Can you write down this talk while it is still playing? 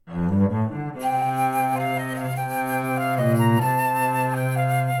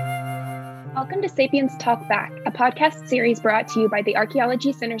Sapiens Talk Back, a podcast series brought to you by the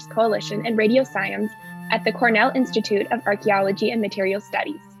Archaeology Centers Coalition and Radio Science at the Cornell Institute of Archaeology and Material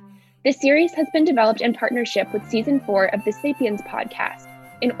Studies. This series has been developed in partnership with Season 4 of the Sapiens podcast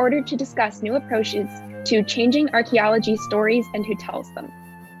in order to discuss new approaches to changing archaeology stories and who tells them.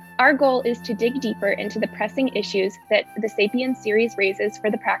 Our goal is to dig deeper into the pressing issues that the Sapiens series raises for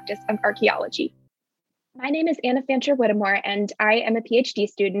the practice of archaeology. My name is Anna Fancher-Whittemore, and I am a PhD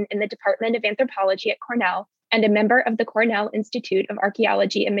student in the Department of Anthropology at Cornell and a member of the Cornell Institute of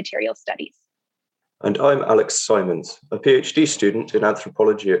Archaeology and Material Studies. And I'm Alex Simons, a PhD student in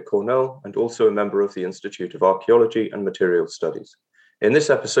anthropology at Cornell and also a member of the Institute of Archaeology and Material Studies. In this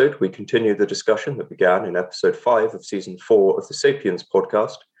episode, we continue the discussion that began in episode 5 of season 4 of the Sapiens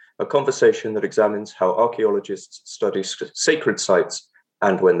podcast, a conversation that examines how archaeologists study sacred sites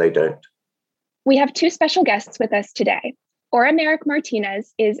and when they don't. We have two special guests with us today. Ora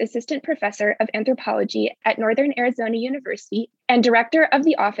Merrick-Martinez is Assistant Professor of Anthropology at Northern Arizona University and Director of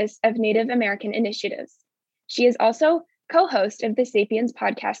the Office of Native American Initiatives. She is also co-host of the Sapiens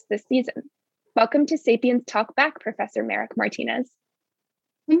podcast this season. Welcome to Sapiens Talk Back, Professor Merrick-Martinez.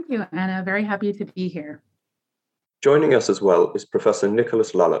 Thank you, Anna. Very happy to be here. Joining us as well is Professor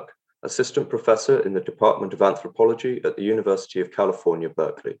Nicholas Laluk, Assistant Professor in the Department of Anthropology at the University of California,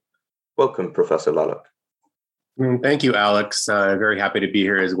 Berkeley. Welcome, Professor Laluk. Thank you, Alex. Very happy to be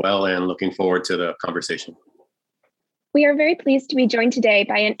here as well and looking forward to the conversation. We are very pleased to be joined today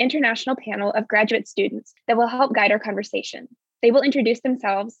by an international panel of graduate students that will help guide our conversation. They will introduce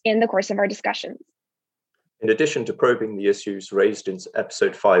themselves in the course of our discussions. In addition to probing the issues raised in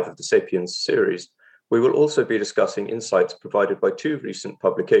episode 5 of the Sapiens series, we will also be discussing insights provided by two recent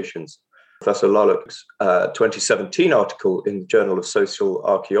publications. Professor Laluk's 2017 article in the Journal of Social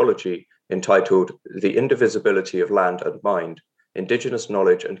Archaeology entitled The Indivisibility of Land and Mind, Indigenous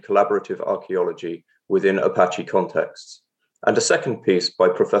Knowledge and Collaborative Archaeology Within Apache Contexts, and a second piece by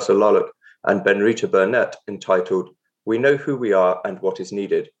Professor Laluk and Benrita Burnett entitled We Know Who We Are and What Is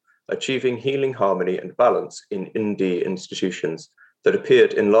Needed, Achieving Healing Harmony and Balance in Indi Institutions, that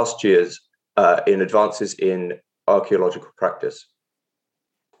appeared in last year's in Advances in Archaeological Practice.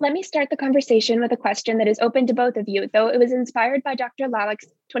 Let me start the conversation with a question that is open to both of you, though it was inspired by Dr. Laluk's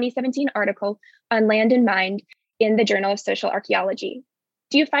 2017 article on Land and Mind in the Journal of Social Archaeology.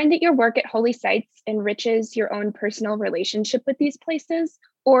 Do you find that your work at holy sites enriches your own personal relationship with these places?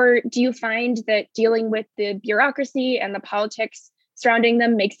 Or do you find that dealing with the bureaucracy and the politics surrounding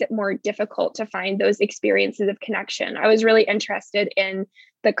them makes it more difficult to find those experiences of connection? I was really interested in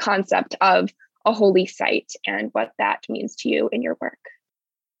the concept of a holy site and what that means to you in your work.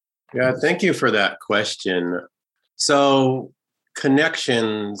 Yeah, thank you for that question. So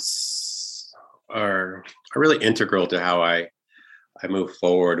connections are really integral to how I move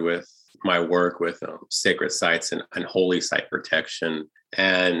forward with my work with sacred sites and holy site protection.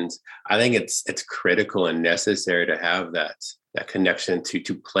 And I think it's critical and necessary to have that connection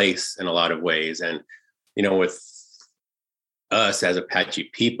to place in a lot of ways. And, you know, with us as Apache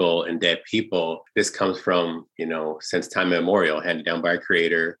people and dead people, this comes from, you know, since time immemorial, handed down by our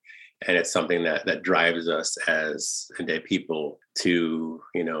creator. And it's something that drives us as dead people to,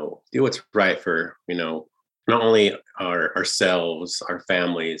 you know, do what's right for, you know, not only ourselves, our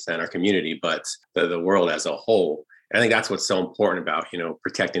families, and our community, but the world as a whole. And I think that's what's so important about, you know,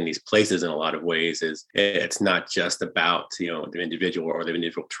 protecting these places in a lot of ways is it's not just about, you know, the individual or the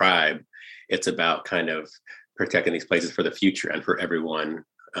individual tribe. It's about kind of protecting these places for the future and for everyone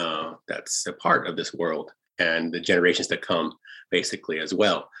that's a part of this world and the generations that come basically as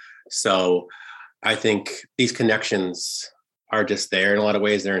well. So I think these connections are just there in a lot of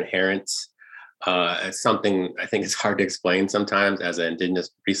ways. They're inherent. It's something I think it's hard to explain sometimes as an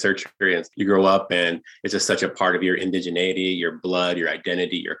Indigenous researcher. And you grow up and it's just such a part of your indigeneity, your blood, your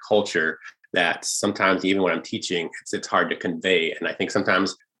identity, your culture, that sometimes even when I'm teaching, it's hard to convey. And I think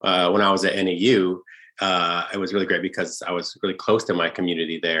sometimes when I was at NAU, it was really great because I was really close to my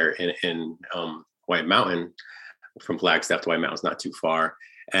community there in White Mountain. From Flagstaff to White Mountain is not too far.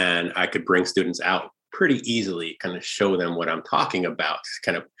 And I could bring students out pretty easily, kind of show them what I'm talking about,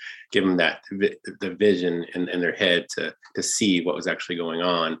 kind of give them that the vision in their head to see what was actually going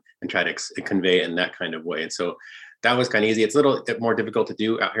on and try to convey it in that kind of way. And so that was kind of easy. It's a little bit more difficult to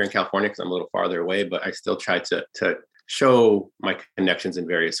do out here in California because I'm a little farther away, but I still try to show my connections in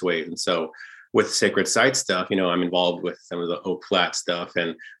various ways. And so with sacred site stuff, you know, I'm involved with some of the Oak Flat stuff,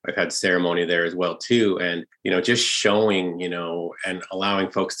 and I've had ceremony there as well too. And, you know, just showing, you know, and allowing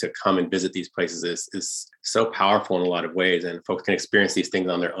folks to come and visit these places is so powerful in a lot of ways. And folks can experience these things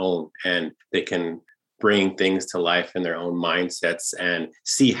on their own, and they can bring things to life in their own mindsets and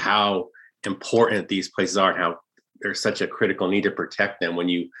see how important these places are and how there's such a critical need to protect them. When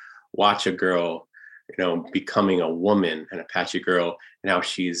you watch a girl, becoming a woman, an Apache girl, and how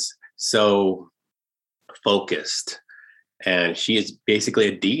she's so focused, and she is basically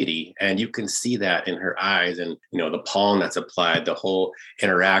a deity, and you can see that in her eyes, and the pollen that's applied, the whole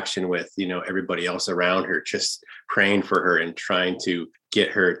interaction with everybody else around her, just praying for her and trying to get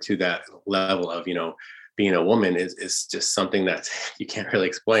her to that level of being a woman is just something that you can't really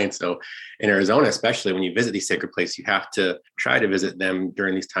explain. So in Arizona, especially when you visit these sacred places, you have to try to visit them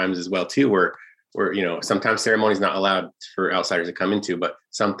during these times as well too, where sometimes ceremonies not allowed for outsiders to come into, but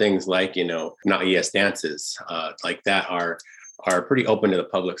some things like Na'iyas dances like that are pretty open to the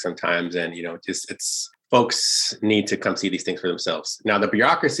public sometimes, and it's folks need to come see these things for themselves. Now the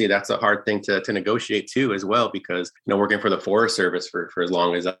bureaucracy, that's a hard thing to negotiate too as well, because working for the Forest Service for as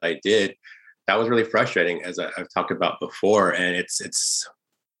long as I did, that was really frustrating, as I've talked about before, and it's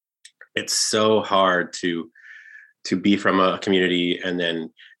so hard to be from a community and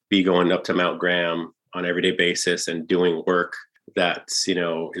then be going up to Mount Graham on an everyday basis and doing work that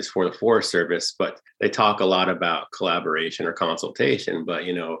is for the Forest Service. But they talk a lot about collaboration or consultation, but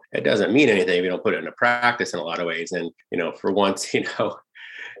it doesn't mean anything if you don't put it into practice in a lot of ways. And for once,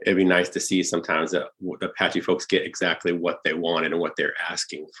 it'd be nice to see sometimes that the Apache folks get exactly what they wanted and what they're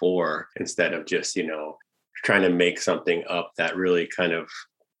asking for, instead of just trying to make something up that really kind of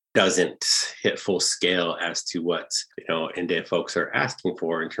doesn't hit full scale as to what Indian folks are asking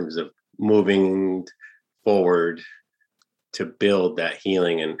for in terms of moving forward to build that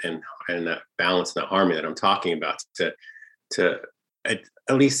healing and that balance and that harmony that I'm talking about, to at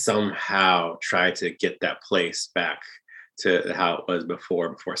least somehow try to get that place back to how it was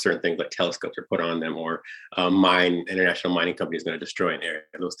before certain things like telescopes are put on them, or international mining company is going to destroy an area,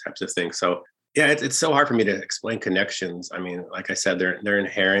 those types of things. So yeah, it's so hard for me to explain connections. I mean, like I said, they're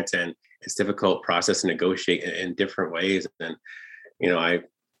inherent, and it's a difficult process to negotiate in different ways. And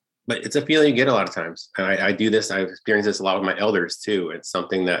but it's a feeling you get a lot of times. And I do this. I've experienced this a lot with my elders too. It's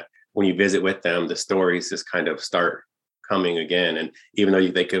something that when you visit with them, the stories just kind of start coming again. And even though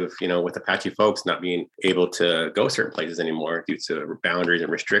you think of with Apache folks not being able to go certain places anymore due to boundaries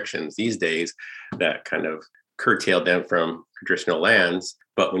and restrictions these days that kind of curtailed them from traditional lands.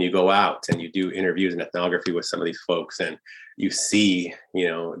 But when you go out and you do interviews and ethnography with some of these folks, and you see,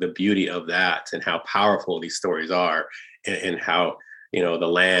 the beauty of that and how powerful these stories are, and how, the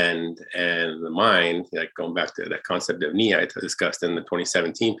land and the mind, like going back to that concept of Nia I discussed in the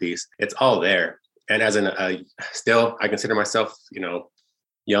 2017 piece, it's all there. And as still, I consider myself,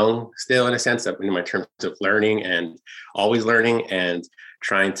 young still, in a sense, in my terms of learning and always learning and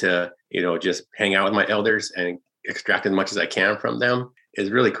trying to, just hang out with my elders and extract as much as I can from them is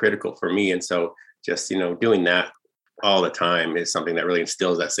really critical for me. And so just, doing that all the time is something that really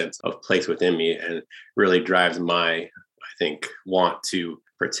instills that sense of place within me and really drives my, I think, want to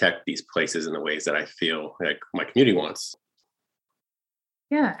protect these places in the ways that I feel like my community wants.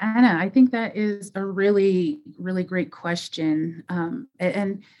 Yeah, Anna, I think that is a really, really great question.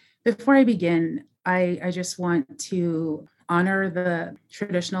 And before I begin, I just want to honor the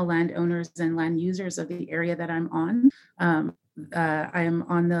traditional landowners and land users of the area that I'm on. I am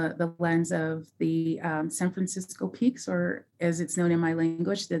on the lands of the San Francisco Peaks, or as it's known in my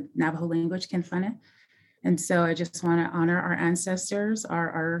language, the Navajo language, Kenfane. And so I just want to honor our ancestors,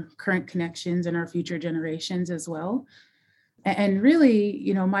 our current connections, and our future generations as well. And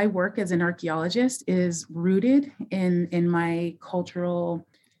really, my work as an archaeologist is rooted in my cultural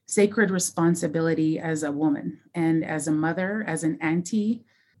sacred responsibility as a woman and as a mother, as an auntie.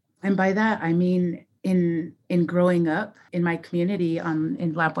 And by that, I mean, in growing up in my community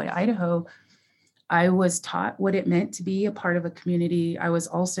in Lapwai, Idaho, I was taught what it meant to be a part of a community. I was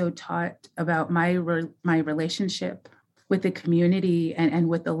also taught about my relationship with the community and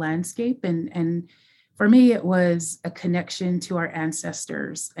with the landscape. And for me, it was a connection to our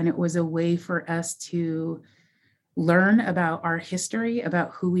ancestors, and it was a way for us to learn about our history,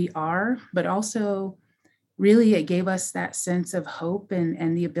 about who we are, but also really it gave us that sense of hope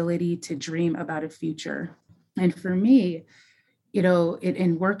and the ability to dream about a future. And for me,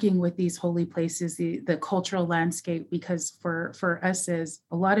 in working with these holy places, the cultural landscape, because for us as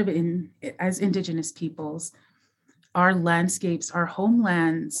Indigenous peoples, our landscapes, our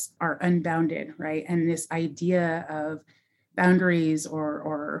homelands are unbounded, right? And this idea of boundaries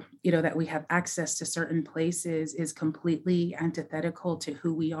or that we have access to certain places is completely antithetical to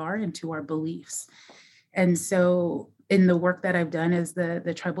who we are and to our beliefs. And so in the work that I've done as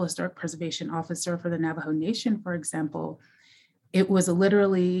the Tribal Historic Preservation Officer for the Navajo Nation, for example, it was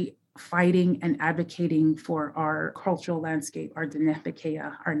literally fighting and advocating for our cultural landscape, our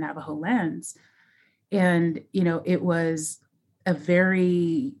Dinepikea, our Navajo lands. And, it was a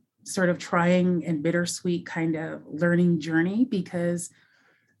very sort of trying and bittersweet kind of learning journey, because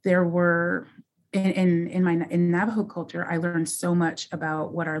there were, in Navajo culture, I learned so much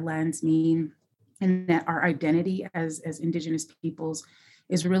about what our lands mean, and that our identity as Indigenous peoples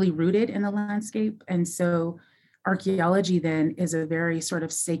is really rooted in the landscape. And so archaeology then is a very sort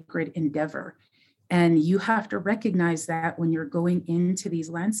of sacred endeavor. And you have to recognize that when you're going into these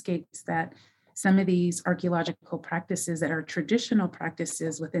landscapes, that some of these archaeological practices that are traditional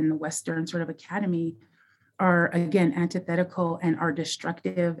practices within the Western sort of academy are, again, antithetical and are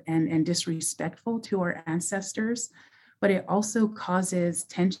destructive and disrespectful to our ancestors. But it also causes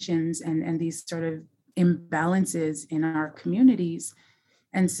tensions and these sort of imbalances in our communities.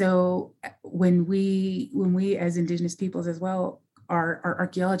 And so when we as Indigenous peoples as well, are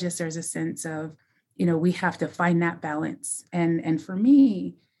archaeologists, there's a sense of, we have to find that balance. And for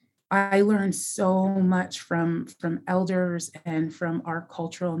me, I learned so much from elders and from our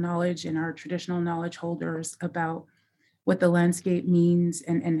cultural knowledge and our traditional knowledge holders about what the landscape means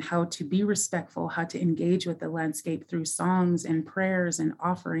and how to be respectful, how to engage with the landscape through songs and prayers and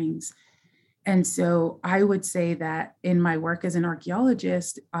offerings. And so I would say that in my work as an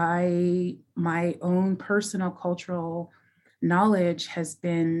archaeologist, my own personal cultural knowledge has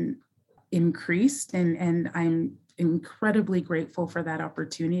been increased, and I'm incredibly grateful for that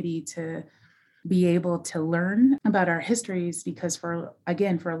opportunity to be able to learn about our histories, because for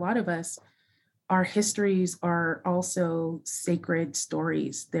a lot of us, our histories are also sacred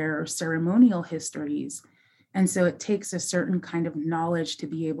stories. They're ceremonial histories. And so it takes a certain kind of knowledge to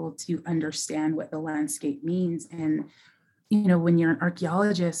be able to understand what the landscape means. And, when you're an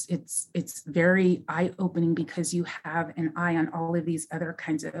archaeologist, it's very eye-opening, because you have an eye on all of these other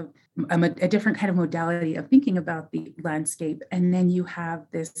kinds of, a different kind of modality of thinking about the landscape. And then you have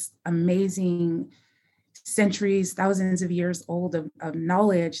this amazing centuries, thousands of years old of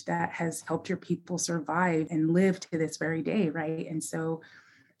knowledge that has helped your people survive and live to this very day, right? And so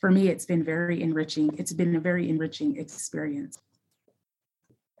for me, it's been very enriching. It's been a very enriching experience.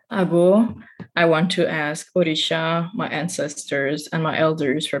 Abu, I want to ask Orisha, my ancestors, and my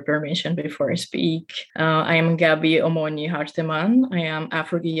elders for permission before I speak. I am Gabi Omoni Harteman. I am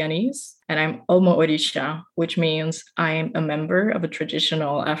Afro-Guyanese, and I'm Omo Orisha, which means I am a member of a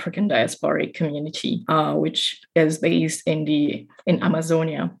traditional African diasporic community, which is based in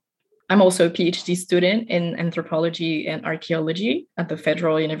Amazonia. I'm also a PhD student in anthropology and archaeology at the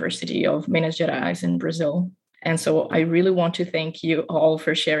Federal University of Minas Gerais in Brazil. And so I really want to thank you all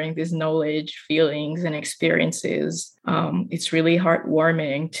for sharing this knowledge, feelings, and experiences. It's really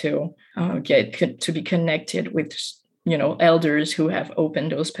heartwarming to get to be connected with, elders who have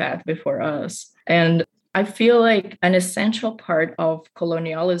opened those paths before us. And I feel like an essential part of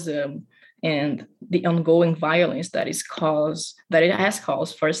colonialism and the ongoing violence that it has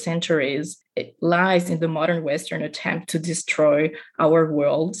caused for centuries, it lies in the modern Western attempt to destroy our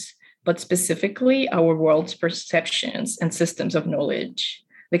worlds, but specifically our world's perceptions and systems of knowledge,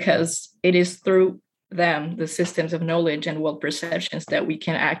 because it is through them, the systems of knowledge and world perceptions, that we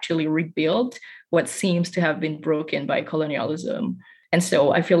can actually rebuild what seems to have been broken by colonialism. And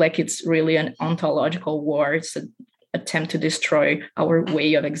so I feel like it's really an ontological war. It's an attempt to destroy our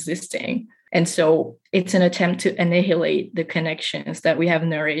way of existing. And so it's an attempt to annihilate the connections that we have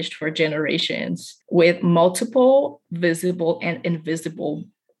nourished for generations with multiple visible and invisible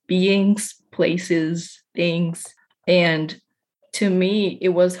beings, places, things. And to me, it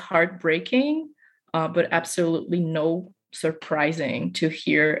was heartbreaking, but absolutely no surprising to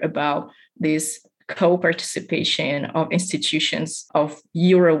hear about this co-participation of institutions of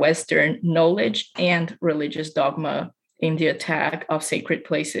Euro-Western knowledge and religious dogma in the attack of sacred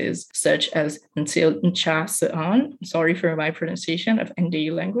places, such as Ncha-Sean. Sorry for my pronunciation of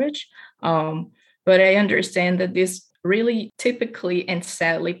NDE language. But I understand that this really typically and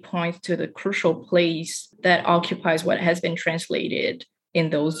sadly points to the crucial place that occupies what has been translated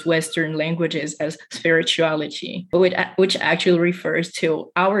in those Western languages as spirituality, which actually refers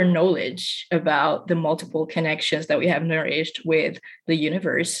to our knowledge about the multiple connections that we have nourished with the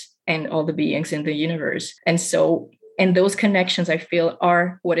universe and all the beings in the universe. And those connections, I feel,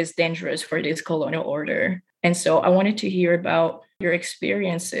 are what is dangerous for this colonial order. And so I wanted to hear about your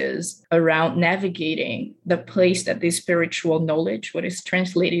experiences around navigating the place that this spiritual knowledge, what is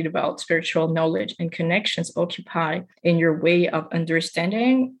translated about spiritual knowledge and connections, occupy in your way of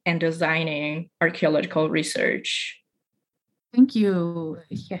understanding and designing archaeological research. Thank you,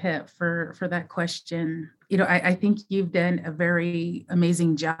 Yehe, for that question. I think you've done a very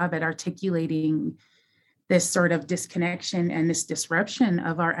amazing job at articulating this sort of disconnection and this disruption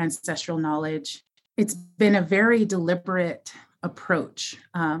of our ancestral knowledge. It's been a very deliberate approach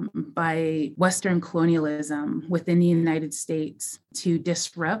by Western colonialism within the United States to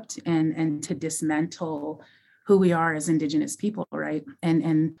disrupt and to dismantle who we are as Indigenous people, right?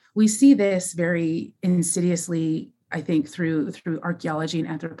 And we see this very insidiously, I think, through archaeology and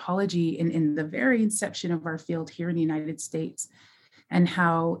anthropology in the very inception of our field here in the United States, and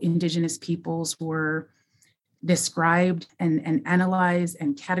how Indigenous peoples were described and analyzed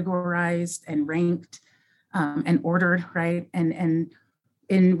and categorized and ranked and ordered, right? And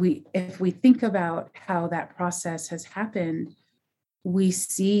if we think about how that process has happened, we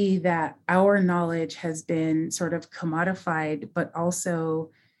see that our knowledge has been sort of commodified, but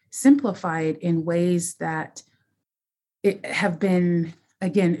also simplified in ways that it have been,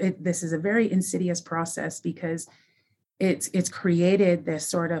 again, this is a very insidious process because it's created this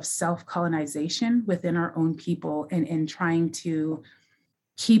sort of self-colonization within our own people and in trying to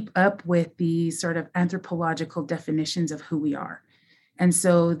keep up with these sort of anthropological definitions of who we are. And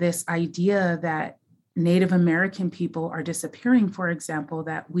so this idea that Native American people are disappearing, for example,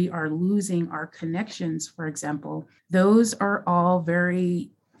 that we are losing our connections, for example, those are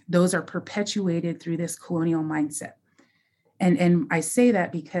perpetuated through this colonial mindset. And I say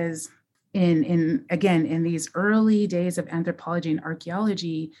that because in these early days of anthropology and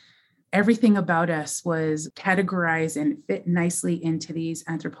archaeology, everything about us was categorized and fit nicely into these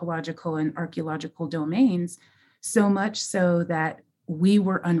anthropological and archaeological domains, so much so that we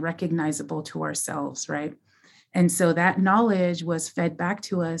were unrecognizable to ourselves, right? And so that knowledge was fed back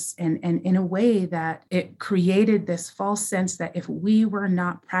to us and in a way that it created this false sense that if we were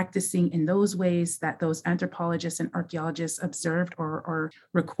not practicing in those ways that those anthropologists and archaeologists observed or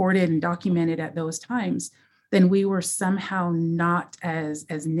recorded and documented at those times, then we were somehow not as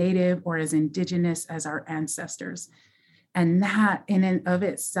Native or as Indigenous as our ancestors. And that in and of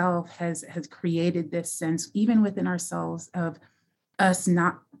itself has created this sense, even within ourselves, of us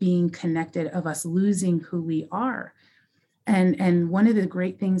not being connected, of us losing who we are. And one of the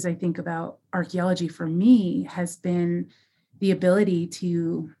great things I think about archaeology for me has been the ability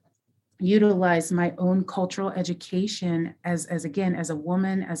to utilize my own cultural education as a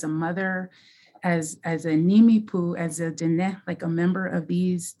woman, as a mother, as a Nimipu, as a Dene, like a member of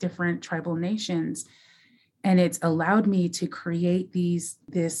these different tribal nations. And it's allowed me to create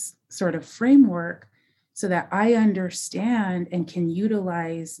this sort of framework so that I understand and can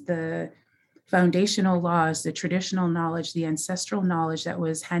utilize the foundational laws, the traditional knowledge, the ancestral knowledge that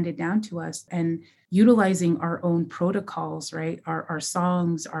was handed down to us, and utilizing our own protocols, right? Our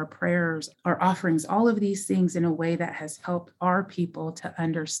songs, our prayers, our offerings, all of these things in a way that has helped our people to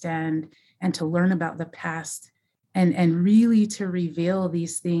understand and to learn about the past and really to reveal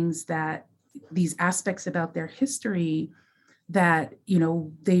these things, that these aspects about their history that,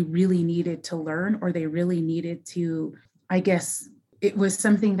 they really needed to learn, or they really needed to, I guess, it was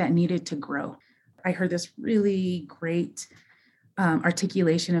something that needed to grow. I heard this really great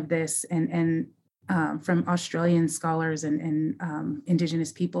articulation of this and from Australian scholars and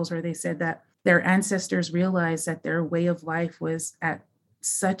Indigenous peoples, where they said that their ancestors realized that their way of life was at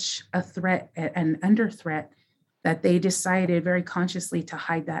such a threat and under threat that they decided very consciously to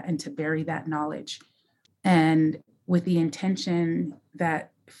hide that and to bury that knowledge. And with the intention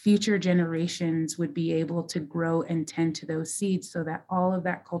that future generations would be able to grow and tend to those seeds so that all of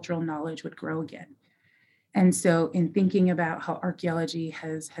that cultural knowledge would grow again. And so in thinking about how archaeology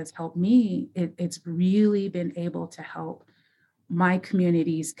has helped me, it's really been able to help my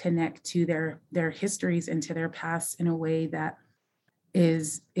communities connect to their histories and to their past in a way that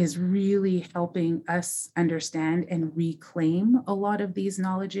is really helping us understand and reclaim a lot of these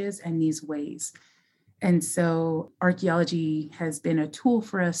knowledges and these ways. And so archaeology has been a tool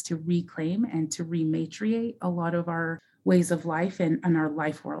for us to reclaim and to rematriate a lot of our ways of life and our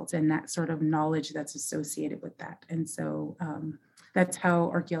life worlds and that sort of knowledge that's associated with that. And so that's how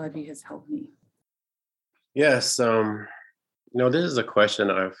archaeology has helped me. Yes. This is a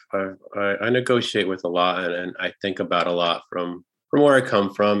question I negotiate with a lot and I think about a lot from where I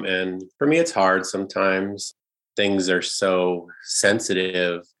come from. And for me, it's hard sometimes. Things are so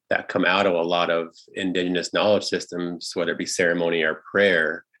sensitive that come out of a lot of Indigenous knowledge systems, whether it be ceremony or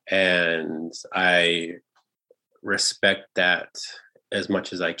prayer. And I respect that as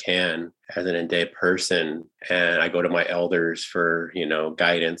much as I can as an Inde person. And I go to my elders for,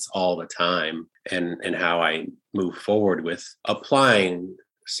 guidance all the time and how I move forward with applying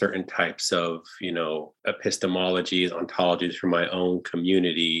certain types of, epistemologies, ontologies from my own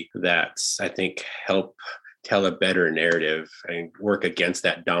community that I think help tell a better narrative and work against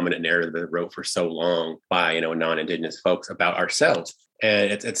that dominant narrative that wrote for so long by, non-Indigenous folks about ourselves.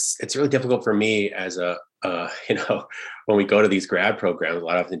 And it's really difficult for me as when we go to these grad programs, a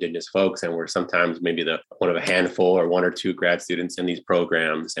lot of Indigenous folks, and we're sometimes maybe the one of a handful or one or two grad students in these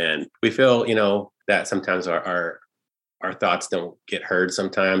programs. And we feel, that sometimes our thoughts don't get heard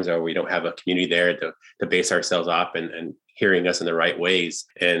sometimes, or we don't have a community there to base ourselves off and hearing us in the right ways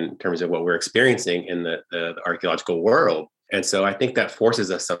in terms of what we're experiencing in the archaeological world. And so I think that forces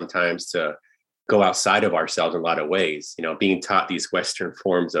us sometimes to go outside of ourselves in a lot of ways. Being taught these Western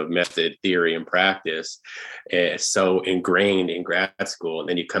forms of method, theory, and practice is so ingrained in grad school. And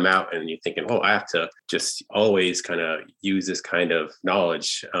then you come out and you're thinking, oh, I have to just always kind of use this kind of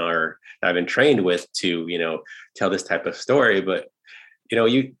knowledge or I've been trained with to, tell this type of story. But,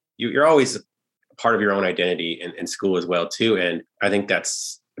 you're always part of your own identity in school as well, too. And I think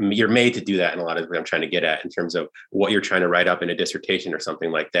you're made to do that in a lot of what I'm trying to get at in terms of what you're trying to write up in a dissertation or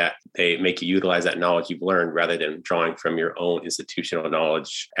something like that. They make you utilize that knowledge you've learned rather than drawing from your own institutional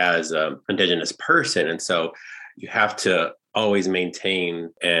knowledge as an Indigenous person. And so you have to always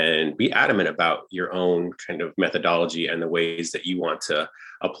maintain and be adamant about your own kind of methodology and the ways that you want to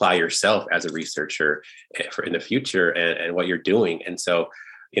apply yourself as a researcher for in the future and what you're doing. And so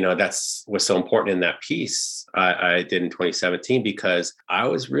that's what's so important in that piece I did in 2017, because I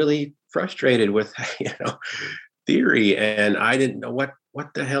was really frustrated with, theory, and I didn't know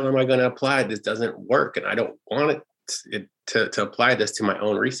what the hell am I going to apply? This doesn't work, and I don't want it to apply this to my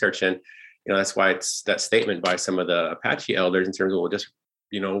own research. And that's why it's that statement by some of the Apache elders in terms of, well, just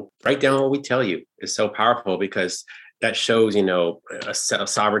write down what we tell you is so powerful, because that shows, a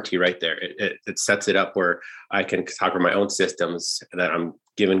sovereignty right there. It sets it up where I can talk about my own systems, that I'm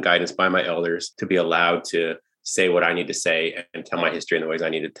given guidance by my elders to be allowed to say what I need to say and tell my history in the ways I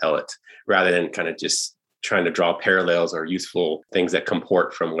need to tell it, rather than kind of just trying to draw parallels or useful things that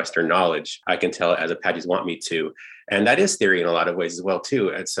comport from Western knowledge. I can tell it as Apaches want me to. And that is theory in a lot of ways as well, too.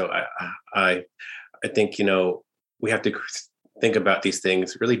 And so I think, we have to think about these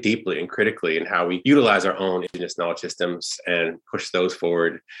things really deeply and critically, and how we utilize our own Indigenous knowledge systems and push those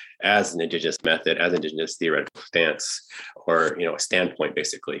forward as an Indigenous method, as Indigenous theoretical stance, or, a standpoint,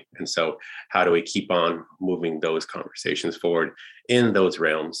 basically. And so how do we keep on moving those conversations forward in those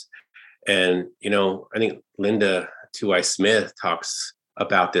realms? And, I think Linda Tuai Smith talks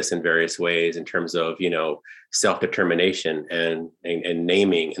about this in various ways in terms of, self-determination and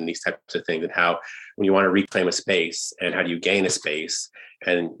naming and these types of things, and how when you want to reclaim a space, and how do you gain a space?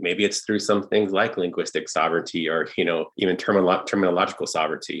 And maybe it's through some things like linguistic sovereignty, or, even terminological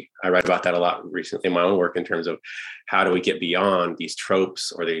sovereignty. I write about that a lot recently in my own work in terms of how do we get beyond these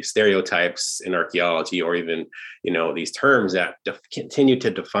tropes or these stereotypes in archaeology, or even, these terms that continue to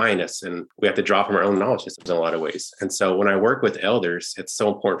define us, and we have to draw from our own knowledge systems in a lot of ways. And so when I work with elders, it's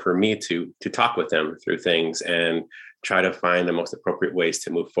so important for me to talk with them through things and try to find the most appropriate ways to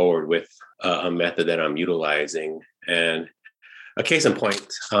move forward with a method that I'm utilizing. And a case in point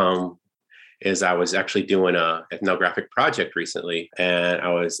is I was actually doing an ethnographic project recently, and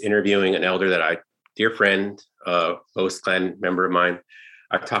I was interviewing an elder that dear friend, Lois Clan member of mine,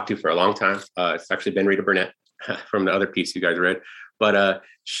 I've talked to for a long time. It's actually been Rita Burnett from the other piece you guys read. But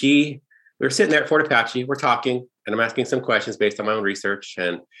we were sitting there at Fort Apache, we're talking, and I'm asking some questions based on my own research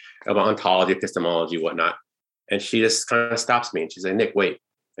and about ontology, epistemology, whatnot. And she just kind of stops me and she's like, Nick, wait.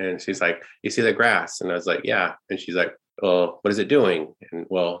 And she's like, you see the grass? And I was like, yeah. And she's like, well, what is it doing? And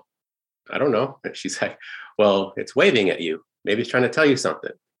well, I don't know. And she's like, well, it's waving at you. Maybe it's trying to tell you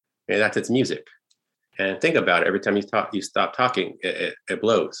something. Maybe that's its music. And think about it. Every time you stop talking, it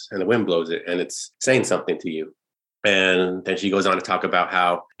blows, and the wind blows it, and it's saying something to you. And then she goes on to talk about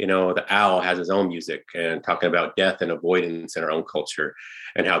how, the owl has his own music, and talking about death and avoidance in our own culture,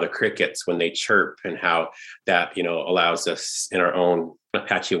 and how the crickets, when they chirp, and how that, allows us in our own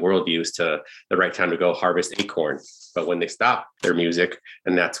Apache worldviews to the right time to go harvest acorn. But when they stop their music,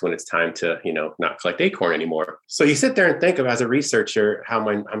 and that's when it's time to, not collect acorn anymore. So you sit there and think of, as a researcher, how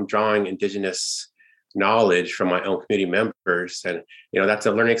I'm drawing Indigenous knowledge from my own community members, and that's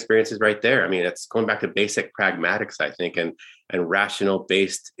a learning experiences right there. I mean, it's going back to basic pragmatics, I think, and and rational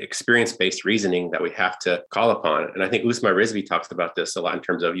based, experience based reasoning that we have to call upon. And I think Usma Rizvi talks about this a lot in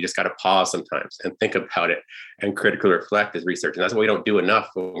terms of you just got to pause sometimes and think about it and critically reflect as research. And that's what we don't do enough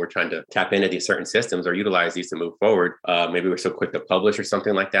when we're trying to tap into these certain systems or utilize these to move forward. Maybe we're so quick to publish or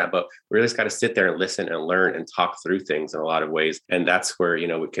something like that, but we really just got to sit there and listen and learn and talk through things in a lot of ways. And that's where,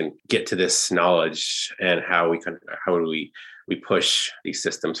 we can get to this knowledge and how do we push these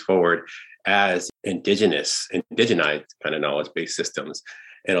systems forward as indigenized kind of knowledge-based systems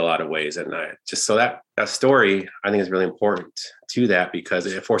in a lot of ways. And that story, I think, is really important to that because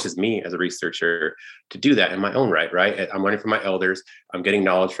it forces me as a researcher to do that in my own right? I'm learning from my elders. I'm getting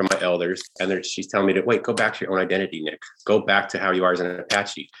knowledge from my elders. And she's telling me to wait, go back to your own identity, Nick. Go back to how you are as an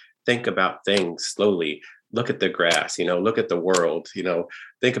Apache. Think about things slowly. Look at the grass, look at the world,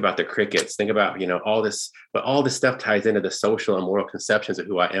 think about the crickets, think about, all this, but all this stuff ties into the social and moral conceptions of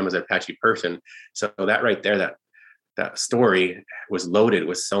who I am as an Apache person. So that right there, that story was loaded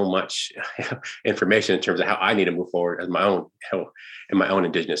with so much information in terms of how I need to move forward as my own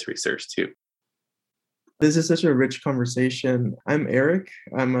indigenous research too. This is such a rich conversation. I'm Eric.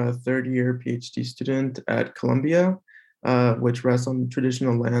 I'm a third-year PhD student at Columbia, which rests on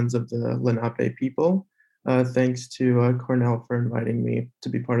traditional lands of the Lenape people. Thanks to Cornell for inviting me to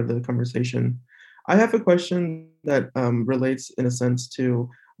be part of the conversation. I have a question that relates in a sense to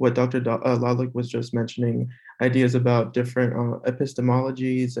what Dr. Lalik was just mentioning, ideas about different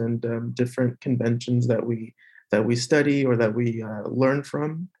epistemologies and different conventions that we study or that we learn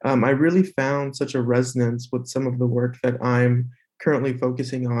from. I really found such a resonance with some of the work that I'm currently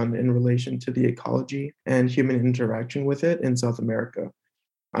focusing on in relation to the ecology and human interaction with it in South America.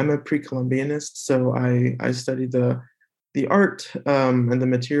 I'm a pre-Columbianist, so I study the art and the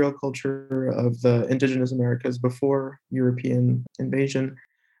material culture of the indigenous Americas before European invasion.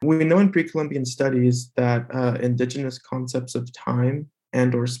 We know in pre-Columbian studies that indigenous concepts of time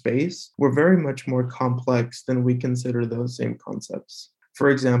and or space were very much more complex than we consider those same concepts.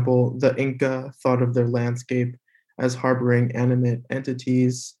 For example, the Inca thought of their landscape as harboring animate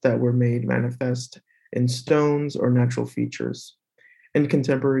entities that were made manifest in stones or natural features. In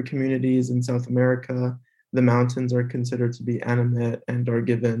contemporary communities in South America, the mountains are considered to be animate and are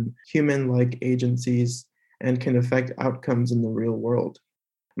given human-like agencies and can affect outcomes in the real world.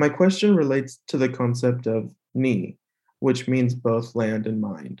 My question relates to the concept of ni, which means both land and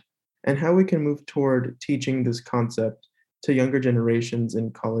mind, and how we can move toward teaching this concept to younger generations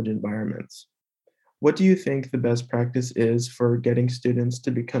in college environments. What do you think the best practice is for getting students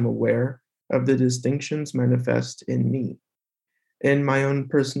to become aware of the distinctions manifest in ni? In my own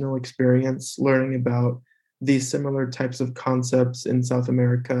personal experience, learning about these similar types of concepts in South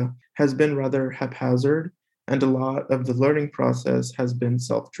America has been rather haphazard, and a lot of the learning process has been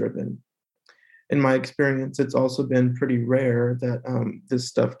self-driven. In my experience, it's also been pretty rare that this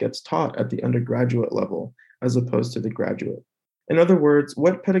stuff gets taught at the undergraduate level as opposed to the graduate. In other words,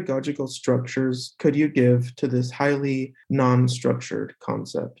 what pedagogical structures could you give to this highly non-structured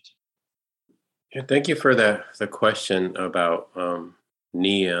concept? Yeah, thank you for the question about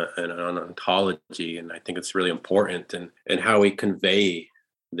NIA and ontology. And I think it's really important and how we convey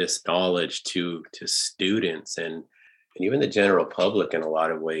this knowledge to students and even the general public in a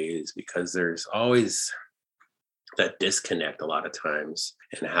lot of ways, because there's always that disconnect a lot of times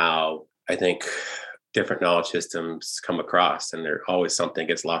in how I think different knowledge systems come across, and there always something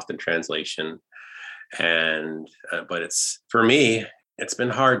gets lost in translation. And but it's, for me, it's been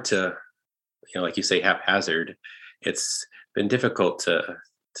hard to, like you say, haphazard. It's been difficult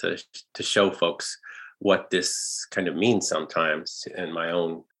to show folks what this kind of means sometimes in my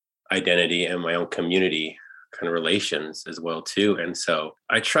own identity and my own community kind of relations as well too. And so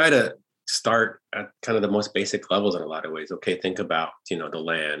I try to start at kind of the most basic levels in a lot of ways. Okay, think about, the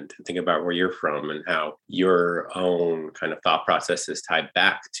land, think about where you're from and how your own kind of thought processes tie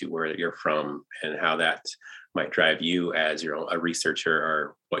back to where you're from and how that might drive you as a researcher,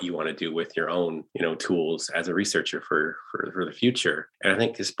 or what you want to do with your own, tools as a researcher for the future. And I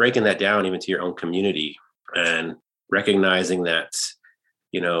think just breaking that down even to your own community and recognizing that,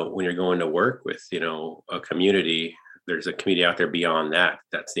 when you're going to work with, a community, there's a community out there beyond that.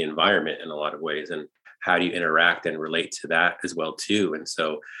 That's the environment in a lot of ways. And how do you interact and relate to that as well too? And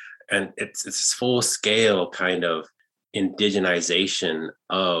so, and it's this full scale kind of indigenization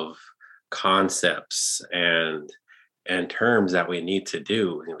of concepts and terms that we need to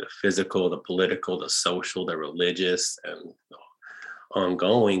do, the physical, the political, the social, the religious, and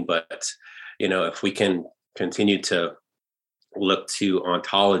ongoing. But if we can continue to look to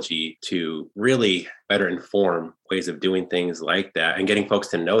ontology to really better inform ways of doing things like that, and getting folks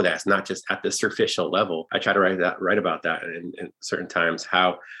to know that it's not just at the superficial level. I try to write about that in certain times.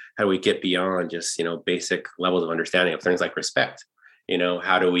 How do we get beyond just, basic levels of understanding of things like respect?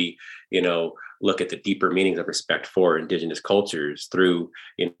 How do we, look at the deeper meanings of respect for Indigenous cultures through,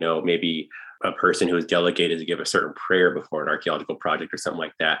 maybe a person who is delegated to give a certain prayer before an archaeological project or something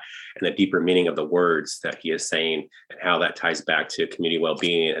like that, and the deeper meaning of the words that he is saying, and how that ties back to community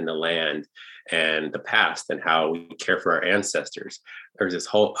well-being and the land and the past, and how we care for our ancestors. There's this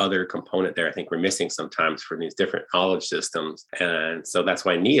whole other component there I think we're missing sometimes from these different knowledge systems. And so that's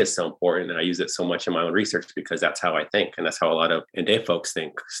why NIA is so important. And I use it so much in my own research, because that's how I think. And that's how a lot of Inde folks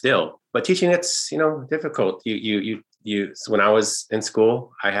think still. But teaching, it's, difficult. So when I was in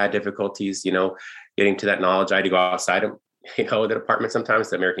school, I had difficulties, getting to that knowledge. I had to go outside of, the department sometimes,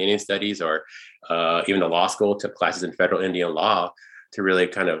 the American Indian Studies, or even the law school, took classes in federal Indian law to really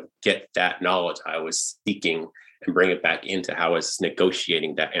kind of get that knowledge I was seeking and bring it back into how I was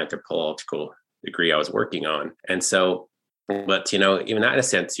negotiating that anthropological degree I was working on. And so, but even that, in a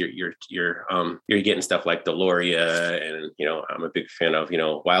sense, you're getting stuff like Deloria, and I'm a big fan of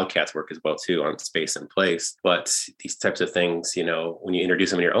Wildcat's work as well too, on space and place. But these types of things, when you introduce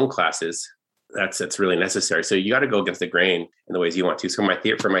them in your own classes, that's really necessary. So you got to go against the grain in the ways you want to. So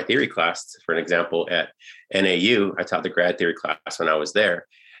for my theory class, for an example, at NAU, I taught the grad theory class when I was there.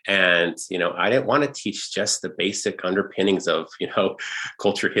 And, I didn't want to teach just the basic underpinnings of,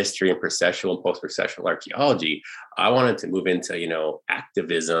 culture, history, and processual and post-processual archaeology. I wanted to move into,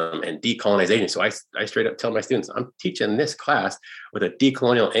 activism and decolonization. So I straight up tell my students, I'm teaching this class with a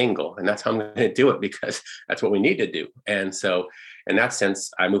decolonial angle, and that's how I'm going to do it, because that's what we need to do. And so in that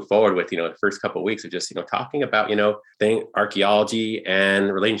sense, I moved forward with, the first couple of weeks of just, talking about, archaeology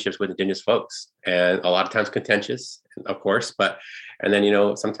and relationships with Indigenous folks, and a lot of times contentious, of course, and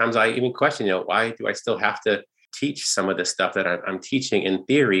then, sometimes I even question, why do I still have to teach some of the stuff that I'm teaching in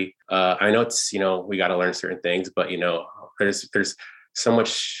theory? I know it's, we got to learn certain things, but, there's so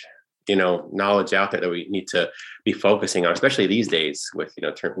much, knowledge out there that we need to be focusing on, especially these days with,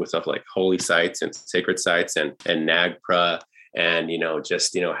 with stuff like holy sites and sacred sites and NAGPRA. And,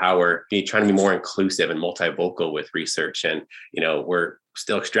 just, how we're trying to be more inclusive and multivocal with research. And, we're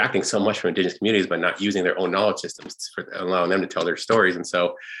still extracting so much from Indigenous communities, but not using their own knowledge systems for allowing them to tell their stories. And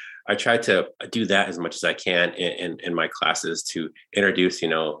so I try to do that as much as I can in my classes, to introduce,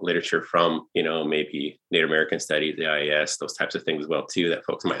 literature from, maybe Native American studies, the IAS, those types of things as well, too, that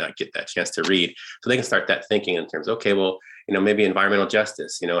folks might not get that chance to read. So they can start that thinking in terms of, okay, well, maybe environmental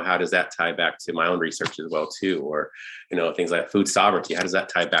justice, how does that tie back to my own research as well, too? Or, things like food sovereignty, how does that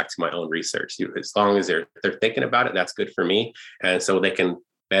tie back to my own research? As long as they're thinking about it, that's good for me. And so they can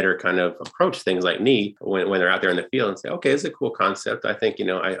better kind of approach things like me when they're out there in the field and say, okay, it's a cool concept. I think,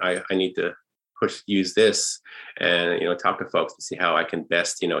 I need to use this and, talk to folks to see how I can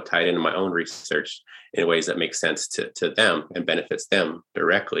best, tie it into my own research in ways that make sense to them and benefits them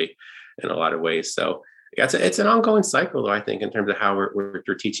directly in a lot of ways. So yeah, it's an ongoing cycle, though, I think, in terms of how we're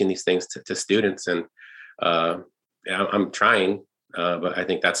teaching these things to students. And I'm trying, but I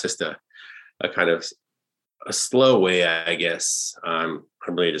think that's just a kind of a slow way, I guess. I'm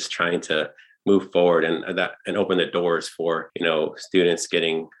really just trying to move forward and open the doors for, students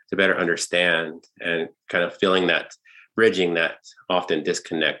getting to better understand and kind of bridging that often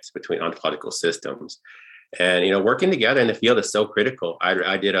disconnect between ontological systems. And, working together in the field is so critical.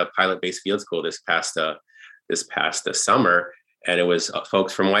 I did a pilot-based field school this past summer, and it was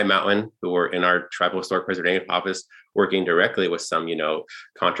folks from White Mountain who were in our Tribal Historic Preservation Office working directly with some,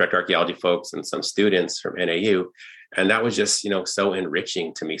 contract archaeology folks and some students from NAU. And that was just, so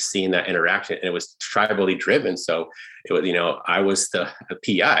enriching to me, seeing that interaction. And it was tribally driven. So it was, I was the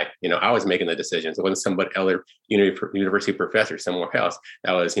PI, I was making the decisions. It wasn't somebody other university professor somewhere else.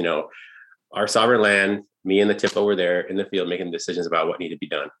 That was, our sovereign land, me and the tip over there in the field making decisions about what needed to be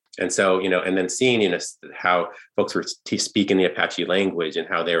done. And so, and then seeing, how folks were speaking the Apache language and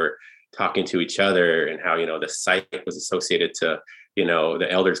how they were talking to each other, and how, the site was associated to, the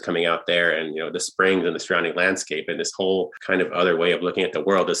elders coming out there, and, the springs and the surrounding landscape, and this whole kind of other way of looking at the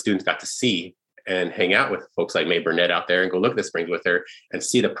world. The students got to see and hang out with folks like Mae Burnett out there and go look at the springs with her and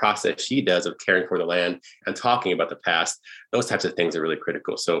see the process she does of caring for the land and talking about the past. Those types of things are really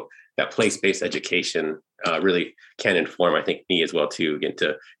critical. So that place-based education really can inform, I think, me as well, too, get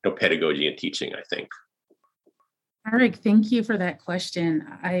into pedagogy and teaching, I think. Eric, thank you for that question.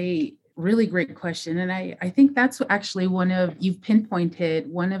 Really great question. And I think that's actually you've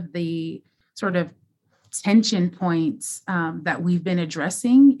pinpointed one of the sort of tension points that we've been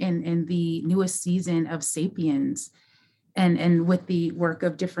addressing in the newest season of Sapiens. and with the work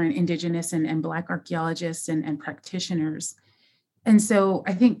of different Indigenous and Black archaeologists and practitioners. And so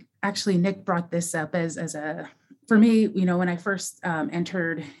I think actually Nick brought this up as a, for me, when I first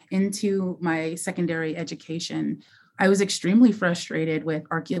entered into my secondary education, I was extremely frustrated with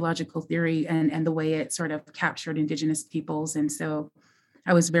archaeological theory and the way it sort of captured Indigenous peoples. And so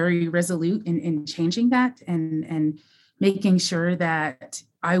I was very resolute in changing that and making sure that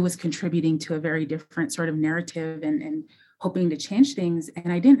I was contributing to a very different sort of narrative and hoping to change things.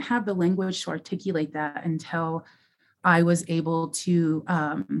 And I didn't have the language to articulate that until I was able to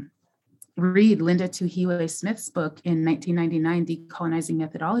read Linda Tuhiwai Smith's book in 1999, Decolonizing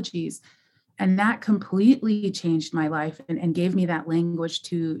Methodologies. And that completely changed my life and gave me that language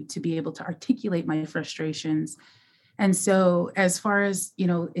to be able to articulate my frustrations. And so as far as,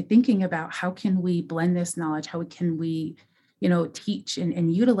 thinking about how can we blend this knowledge, how can we, teach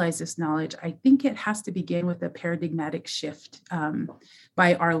and utilize this knowledge, I think it has to begin with a paradigmatic shift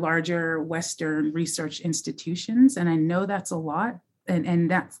by our larger Western research institutions. And I know that's a lot.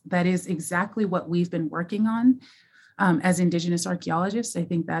 And that is exactly what we've been working on as Indigenous archaeologists. I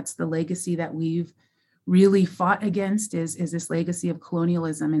think that's the legacy that we've really fought against is this legacy of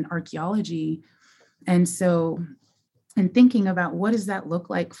colonialism in archaeology. And so in thinking about what does that look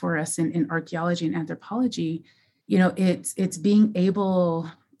like for us in archaeology and anthropology, it's being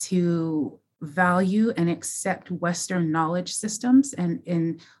able to value and accept Western knowledge systems and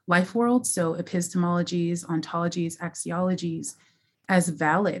in life worlds, so epistemologies, ontologies, axiologies, as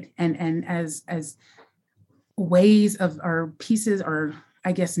valid and as ways of our pieces or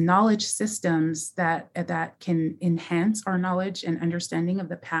I guess knowledge systems that can enhance our knowledge and understanding of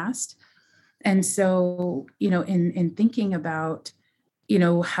the past. And so, in thinking about,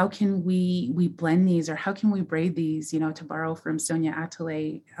 how can we blend these or how can we braid these, to borrow from Sonia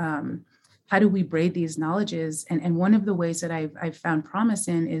Atale, how do we braid these knowledges? And one of the ways that I've found promise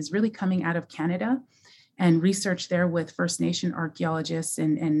in is really coming out of Canada and research there with First Nation archaeologists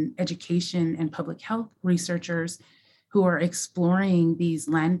and education and public health researchers who are exploring these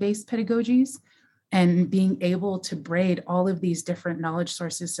land-based pedagogies and being able to braid all of these different knowledge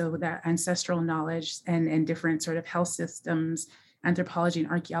sources, so that ancestral knowledge and different sort of health systems, anthropology and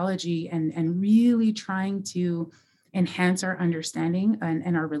archaeology, and really trying to enhance our understanding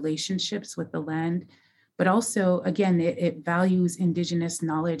and our relationships with the land. But also, again, it values Indigenous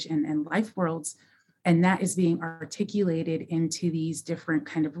knowledge and life worlds. And that is being articulated into these different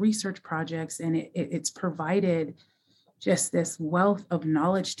kind of research projects. And it's provided just this wealth of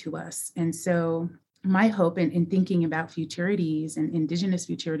knowledge to us. And so my hope in thinking about futurities and Indigenous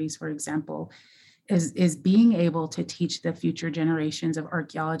futurities, for example, is being able to teach the future generations of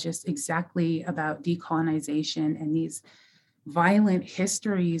archaeologists exactly about decolonization and these violent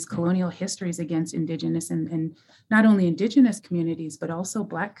histories, colonial histories against Indigenous and not only Indigenous communities, but also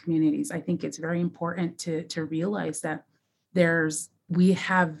Black communities. I think it's very important to realize that we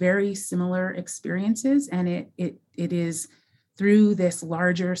have very similar experiences, and it is through this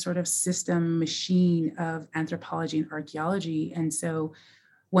larger sort of system machine of anthropology and archaeology. And so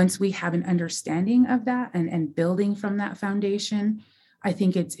once we have an understanding of that and building from that foundation, I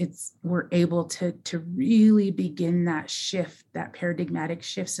think we're able to really begin that shift, that paradigmatic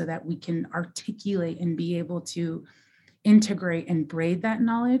shift, so that we can articulate and be able to integrate and braid that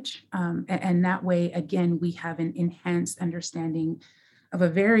knowledge. And that way, again, we have an enhanced understanding of a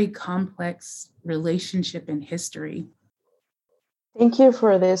very complex relationship in history. Thank you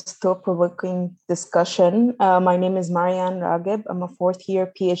for this thought-provoking discussion. My name is Marianne Raghib. I'm a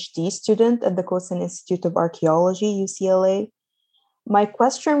fourth-year PhD student at the Cosin Institute of Archaeology, UCLA. My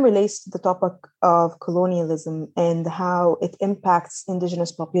question relates to the topic of colonialism and how it impacts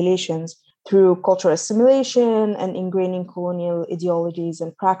Indigenous populations through cultural assimilation and ingraining colonial ideologies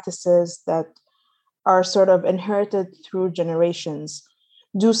and practices that are sort of inherited through generations.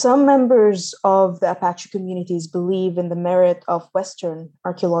 Do some members of the Apache communities believe in the merit of Western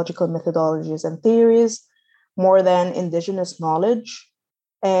archaeological methodologies and theories more than Indigenous knowledge?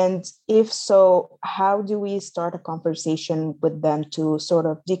 And if so, how do we start a conversation with them to sort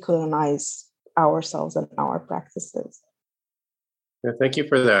of decolonize ourselves and our practices? Yeah, thank you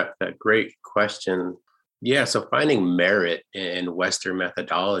for that great question. Yeah, so finding merit in Western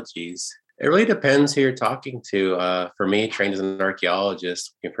methodologies, it really depends who you're talking to. For me, trained as an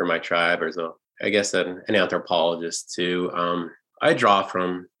archaeologist for my tribe, or as an anthropologist too, I draw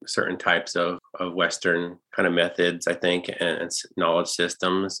from certain types of Western kind of methods, I think, and knowledge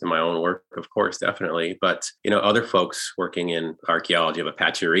systems in my own work, of course, definitely. But, other folks working in archaeology of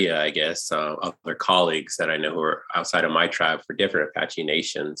Apacheria, I guess, other colleagues that I know who are outside of my tribe for different Apache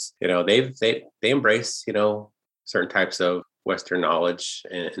nations, they embrace, certain types of Western knowledge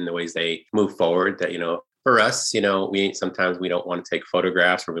and the ways they move forward that, for us, sometimes we don't want to take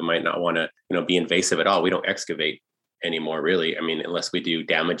photographs, or we might not want to, be invasive at all. We don't excavate anymore, really. I mean, unless we do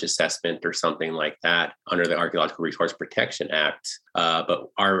damage assessment or something like that under the Archaeological Resource Protection Act. But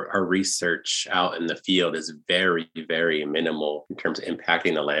our research out in the field is very, very minimal in terms of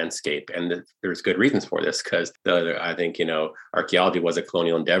impacting the landscape. And there's good reasons for this, because I think, archaeology was a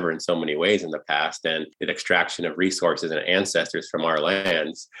colonial endeavor in so many ways in the past. And the extraction of resources and ancestors from our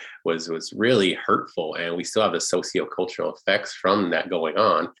lands was really hurtful. And we still have the sociocultural effects from that going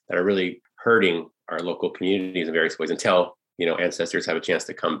on that are really hurting our local communities in various ways until ancestors have a chance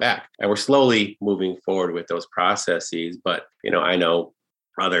to come back. And we're slowly moving forward with those processes. But I know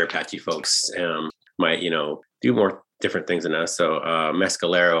other Apache folks might do more different things than us. So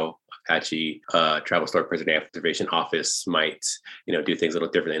Mescalero Apache Tribal Historic Preservation Office might do things a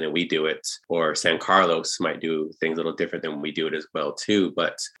little differently than we do it, or San Carlos might do things a little different than we do it as well too.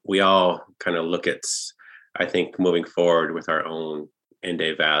 But we all kind of look at, I think, moving forward with our own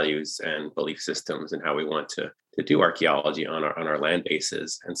end-day values and belief systems and how we want to do archaeology on our land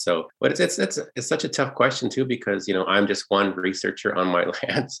bases. And so, but it's such a tough question too, because I'm just one researcher on my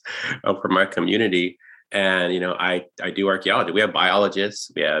lands for my community, and I do archaeology. We have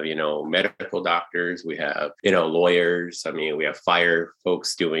biologists, we have medical doctors, we have lawyers. I mean, we have fire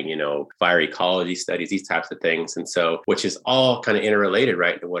folks doing fire ecology studies, these types of things. And so, which is all kind of interrelated,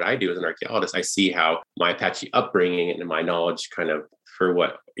 right? To what I do as an archaeologist, I see how my Apache upbringing and my knowledge kind of, for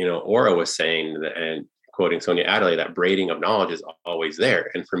what Ora was saying, and quoting Sonia Adelaide, that braiding of knowledge is always there.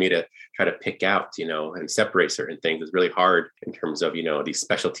 And for me to try to pick out, and separate certain things is really hard in terms of, these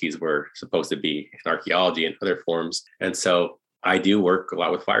specialties we're supposed to be in archaeology and other forms. And so I do work a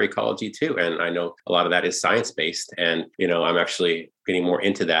lot with fire ecology too. And I know a lot of that is science-based. And, I'm actually getting more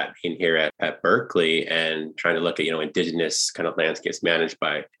into that in here at Berkeley, and trying to look at, indigenous kind of landscapes managed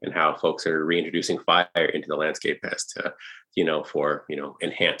by, and how folks are reintroducing fire into the landscape as to, for,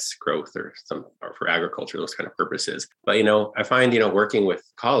 enhanced growth or for agriculture, those kind of purposes. But, I find, working with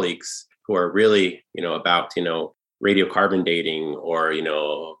colleagues who are really, about, radiocarbon dating, or,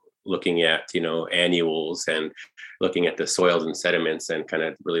 looking at, annuals, and looking at the soils and sediments, and kind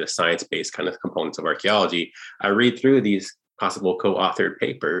of really the science-based kind of components of archaeology. I read through these possible co-authored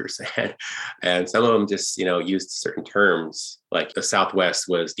papers, and some of them just, used certain terms, like the Southwest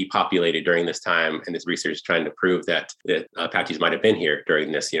was depopulated during this time, and this research is trying to prove that Apaches might have been here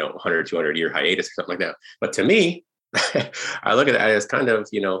during this, 100, 200 year hiatus or something like that. But to me, I look at that as kind of,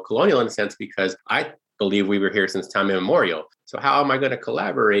 colonial in a sense, because I believe we were here since time immemorial. So how am I going to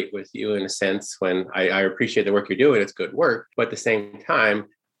collaborate with you in a sense when I appreciate the work you're doing? It's good work. But at the same time,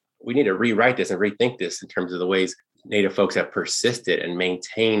 we need to rewrite this and rethink this in terms of the ways Native folks have persisted and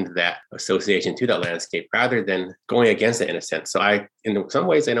maintained that association to that landscape, rather than going against it in a sense. So in some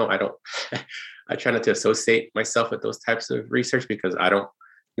ways, I don't, I try not to associate myself with those types of research, because I don't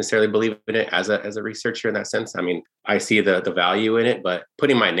necessarily believe in it as a researcher in that sense. I mean, I see the value in it, but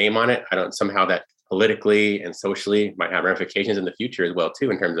putting my name on it, I don't, somehow that politically and socially might have ramifications in the future as well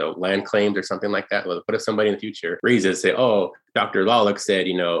too, in terms of land claims or something like that. Well, what if somebody in the future reads it and say, oh, Dr. Lawlock said,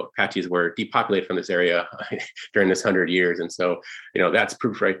 Apaches were depopulated from this area during this 100 years. And so, that's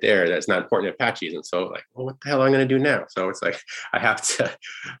proof right there that's not important to Apaches. And so well, what the hell am I going to do now? So it's like, I have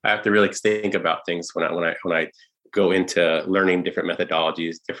to really think about things when I go into learning different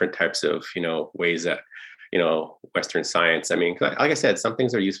methodologies, different types of, ways that, Western science. I mean, like I said, some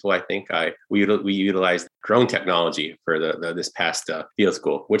things are useful. I think we utilized drone technology for this past field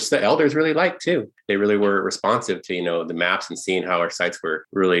school, which the elders really liked too. They really were responsive to, the maps and seeing how our sites were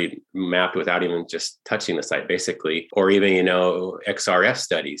really mapped without even just touching the site, basically, or even, XRF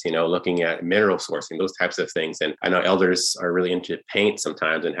studies, looking at mineral sourcing, those types of things. And I know elders are really into paint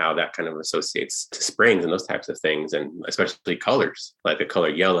sometimes, and how that kind of associates to springs and those types of things, and especially colors, like the color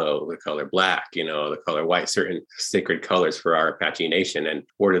yellow, the color black, the color white, certain sacred colors for our Apache nation, and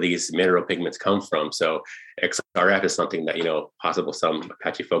where do these mineral pigments come from? So XRF is something that, possible some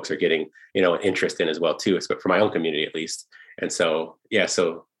Apache folks are getting, an interest in as well too, for my own community at least. And so,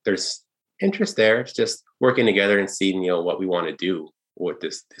 so there's interest there. It's just working together and seeing, what we want to do with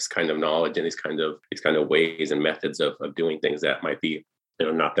this kind of knowledge and these kind of ways and methods of doing things that might be,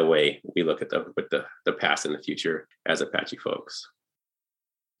 not the way we look at the past and the future as Apache folks.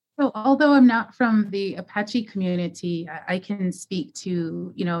 So although I'm not from the Apache community, I can speak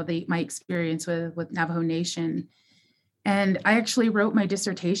to, my experience with Navajo Nation. And I actually wrote my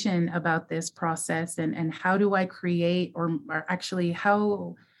dissertation about this process and how do I create, or actually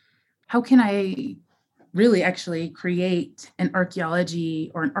how can I really actually create an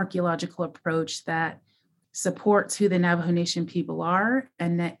archaeology or an archaeological approach that supports who the Navajo Nation people are,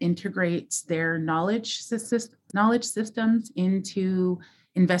 and that integrates their knowledge systems into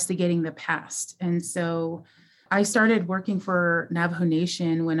investigating the past. And so I started working for Navajo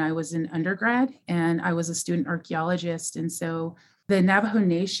Nation when I was an undergrad, and I was a student archaeologist. And so the Navajo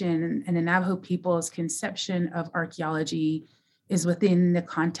Nation and the Navajo people's conception of archaeology is within the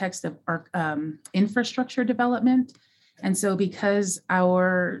context of infrastructure development. And so because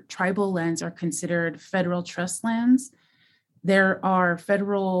our tribal lands are considered federal trust lands, there are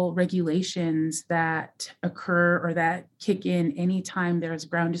federal regulations that occur or that kick in anytime there's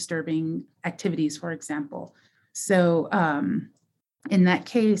ground disturbing activities, for example. So in that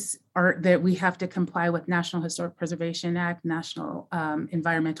case, that we have to comply with National Historic Preservation Act, National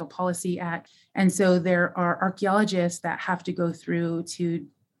Environmental Policy Act. And so there are archaeologists that have to go through to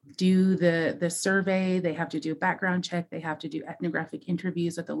do the survey, they have to do a background check, they have to do ethnographic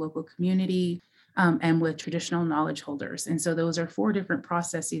interviews with the local community and with traditional knowledge holders. And so those are 4 different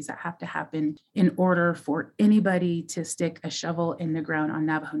processes that have to happen in order for anybody to stick a shovel in the ground on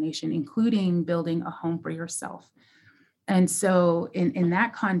Navajo Nation, including building a home for yourself. And so in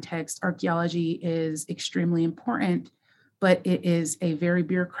that context, archaeology is extremely important, but it is a very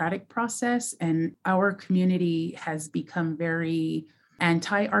bureaucratic process. And our community has become very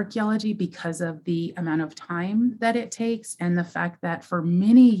anti-archaeology because of the amount of time that it takes and the fact that for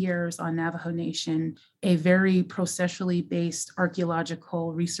many years on Navajo Nation, a very processually based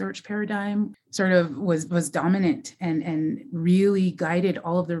archaeological research paradigm sort of was dominant and really guided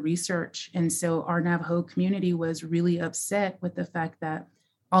all of the research. And so our Navajo community was really upset with the fact that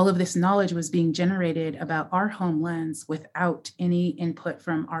all of this knowledge was being generated about our homelands without any input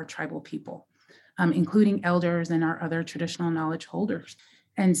from our tribal people, including elders and our other traditional knowledge holders.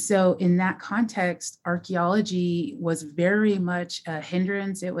 And so in that context, archaeology was very much a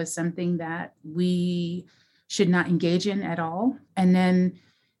hindrance. It was something that we should not engage in at all. And then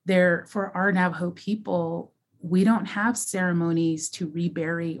for our Navajo people, we don't have ceremonies to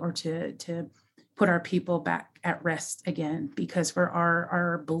rebury or to put our people back at rest again, because for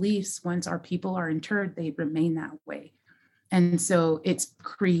our beliefs, once our people are interred, they remain that way. And so it's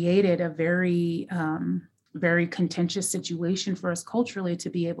created a very, very contentious situation for us culturally to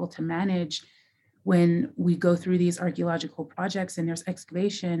be able to manage when we go through these archaeological projects and there's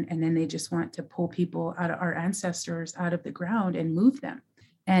excavation, and then they just want to pull people out of our ancestors out of the ground and move them.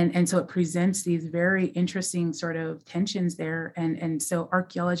 And so it presents these very interesting sort of tensions there. And so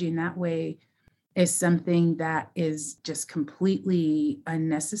archaeology in that way is something that is just completely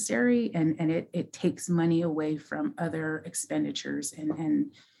unnecessary, and it takes money away from other expenditures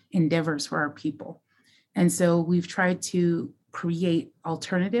and endeavors for our people. And so we've tried to create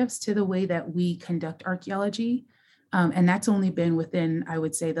alternatives to the way that we conduct archaeology. And that's only been within, I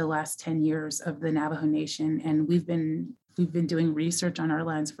would say, the last 10 years of the Navajo Nation. And we've been doing research on our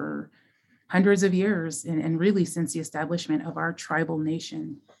lands for hundreds of years, and really since the establishment of our tribal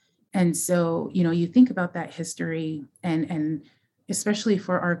nation. And so, you think about that history, and especially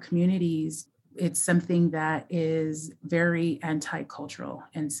for our communities, it's something that is very anti-cultural.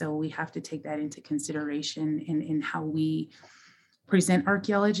 And so we have to take that into consideration in how we present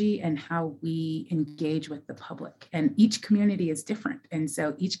archaeology and how we engage with the public. And each community is different. And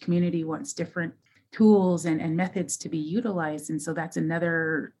so each community wants different tools and methods to be utilized. And so that's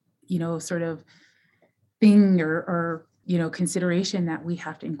another, sort of thing or consideration that we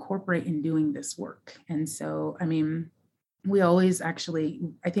have to incorporate in doing this work. And so, we always actually,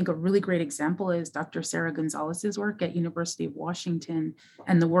 I think a really great example is Dr. Sarah Gonzalez's work at University of Washington,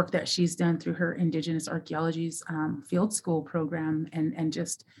 and the work that she's done through her Indigenous Archaeology's field school program, and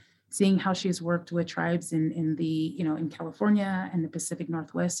just seeing how she's worked with tribes in California and the Pacific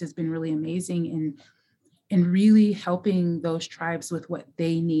Northwest has been really amazing in really helping those tribes with what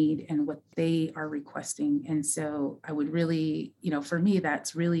they need and what they are requesting. And so I would really, for me,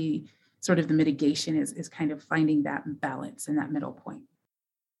 that's really sort of the mitigation is kind of finding that balance and that middle point.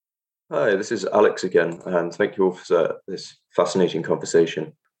 Hi, this is Alex again, and thank you all for this fascinating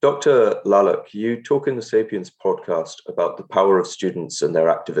conversation. Dr. Laluk, you talk in the Sapiens podcast about the power of students and their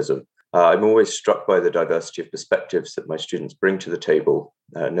activism. I'm always struck by the diversity of perspectives that my students bring to the table.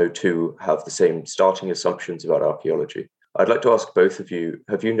 No two have the same starting assumptions about archaeology. I'd like to ask both of you,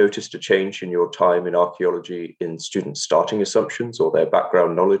 have you noticed a change in your time in archaeology in students' starting assumptions or their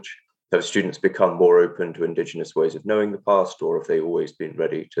background knowledge? Have students become more open to Indigenous ways of knowing the past, or have they always been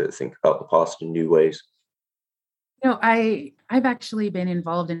ready to think about the past in new ways? I've actually been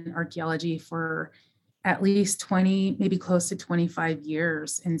involved in archaeology for at least 20, maybe close to 25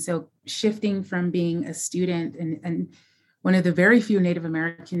 years. And so shifting from being a student and one of the very few Native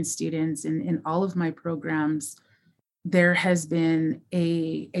American students in all of my programs, there has been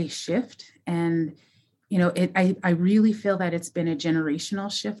a shift. And, I really feel that it's been a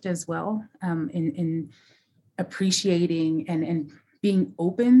generational shift as well, in appreciating and being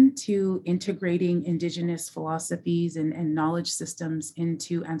open to integrating Indigenous philosophies and knowledge systems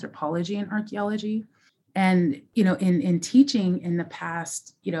into anthropology and archaeology. And, in teaching in the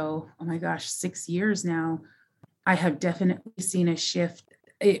past, 6 years now, I have definitely seen a shift.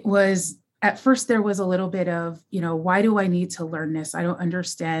 It was, at first there was a little bit of, why do I need to learn this? I don't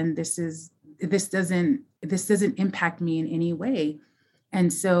understand. This doesn't impact me in any way.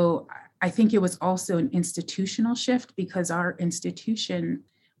 And so I think it was also an institutional shift, because our institution,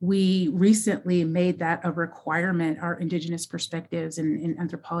 we recently made that a requirement, our Indigenous perspectives in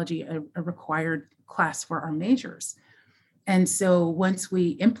anthropology, a required class for our majors. And so once we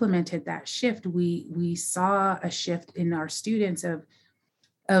implemented that shift, we saw a shift in our students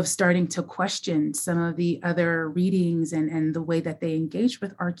of starting to question some of the other readings and the way that they engage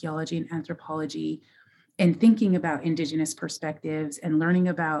with archaeology and anthropology, and thinking about Indigenous perspectives and learning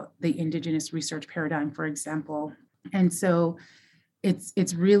about the Indigenous research paradigm, for example. And so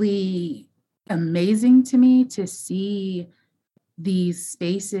it's really amazing to me to see these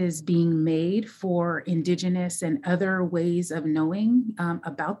spaces being made for Indigenous and other ways of knowing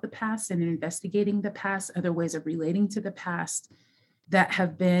about the past and investigating the past, other ways of relating to the past that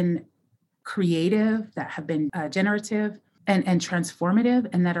have been creative, that have been generative and transformative,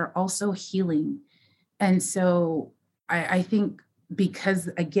 and that are also healing. And so I think, because,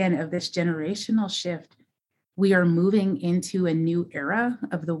 again, of this generational shift, we are moving into a new era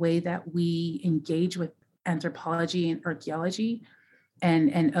of the way that we engage with anthropology and archaeology,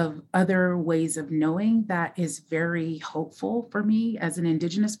 and of other ways of knowing, that is very hopeful for me as an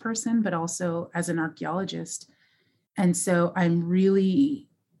Indigenous person, but also as an archaeologist. And so I'm really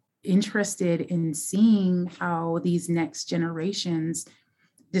interested in seeing how these next generations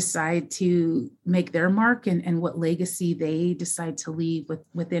decide to make their mark, and what legacy they decide to leave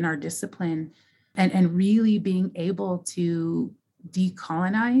within our discipline, and really being able to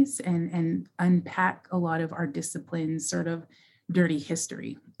decolonize and unpack a lot of our discipline's sort of dirty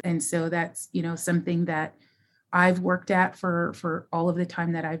history. And so that's, something that I've worked at for all of the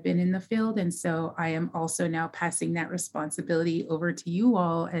time that I've been in the field. And so I am also now passing that responsibility over to you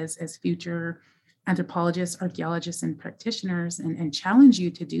all as future anthropologists, archaeologists, and practitioners, and challenge you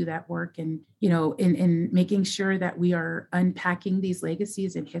to do that work. And, in making sure that we are unpacking these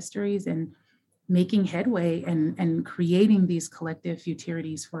legacies and histories, and making headway and creating these collective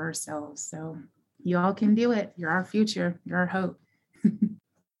futurities for ourselves. So you all can do it. You're our future. You're our hope.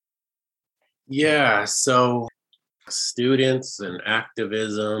 Yeah. So students and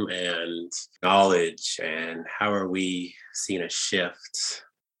activism and knowledge, and how are we seeing a shift?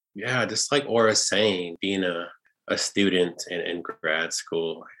 Yeah, just like Aura's saying, being a student in grad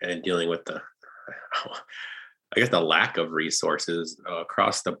school and dealing with the lack of resources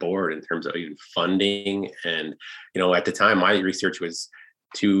across the board in terms of even funding. And, at the time, my research was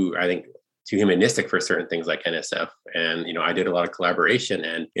too humanistic for certain things like NSF. And, I did a lot of collaboration,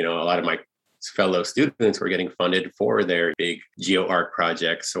 and, a lot of my fellow students were getting funded for their big GeoArc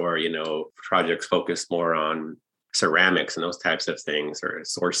projects, or, projects focused more on ceramics and those types of things, or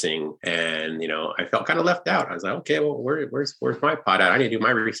sourcing. And, I felt kind of left out. I was like, okay, well, where's my pot at? I need to do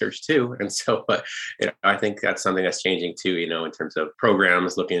my research too. And so, but I think that's something that's changing too, in terms of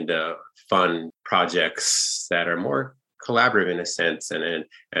programs looking to fund projects that are more collaborative in a sense, and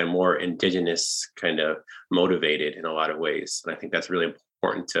more Indigenous kind of motivated in a lot of ways. And I think that's really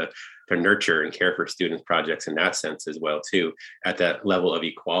important to nurture and care for students' projects in that sense as well too, at that level of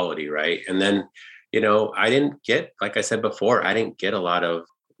equality, right? And then, I didn't get, like I said before, I didn't get a lot of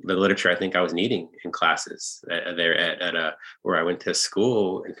the literature I think I was needing in classes there at where I went to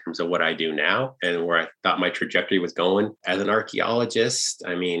school, in terms of what I do now and where I thought my trajectory was going as an archaeologist.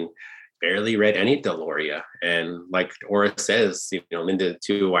 I mean, barely read any Deloria. And like Aura says, Linda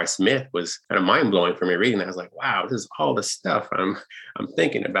Tuhiwai Smith was kind of mind blowing for me reading that. I was like, wow, this is all the stuff I'm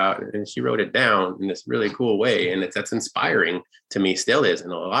thinking about. And she wrote it down in this really cool way. And that's inspiring to me, still is in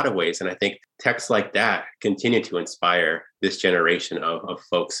a lot of ways. And I think texts like that continue to inspire this generation of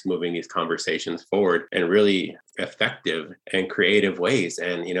folks moving these conversations forward in really effective and creative ways.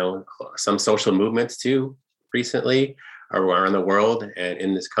 And, some social movements too recently around the world and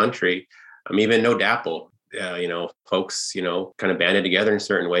in this country, even No DAPL, folks, kind of banded together in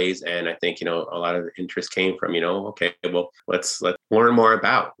certain ways. And I think, a lot of the interest came from, okay, well, let's learn more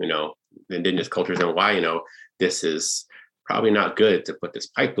about, the Indigenous cultures, and why, this is probably not good to put this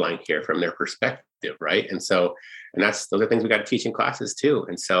pipeline here from their perspective, right? And so And those are things we got to teach in classes too.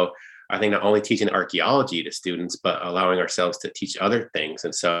 And so I think not only teaching archaeology to students, but allowing ourselves to teach other things.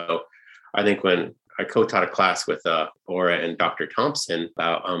 And so I think when I co-taught a class with Aura and Dr. Thompson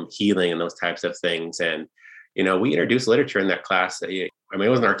about healing and those types of things. And, we introduced literature in that class. It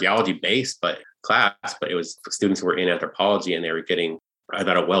wasn't archaeology based, but it was students who were in anthropology, and they were getting, I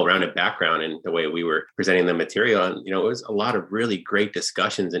thought, a well-rounded background in the way we were presenting the material. And, it was a lot of really great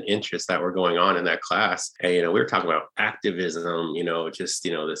discussions and interests that were going on in that class. And, we were talking about activism,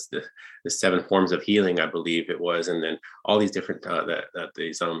 the 7 forms of healing, I believe it was. And then all these different,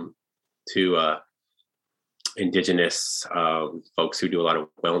 these two indigenous folks who do a lot of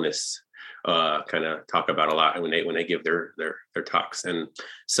wellness kind of talk about a lot when they give their talks. And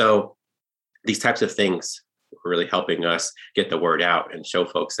so these types of things were really helping us get the word out and show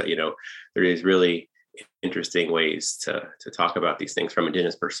folks that, there is really interesting ways to talk about these things from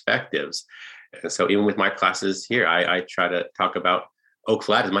indigenous perspectives. And so even with my classes here, I try to talk about Oak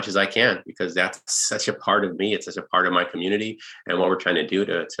Flat as much as I can, because that's such a part of me. It's such a part of my community and what we're trying to do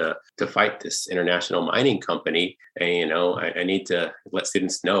to fight this international mining company. And, I need to let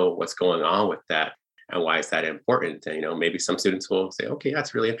students know what's going on with that and why is that important. And, maybe some students will say, okay,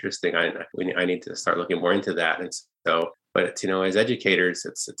 that's really interesting. I need to start looking more into that. And so, but, as educators,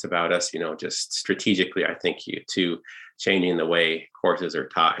 it's about us, just strategically, I think, to changing the way courses are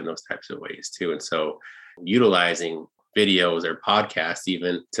taught in those types of ways too. And so utilizing videos or podcasts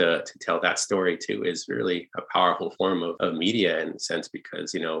even to tell that story too is really a powerful form of media in a sense,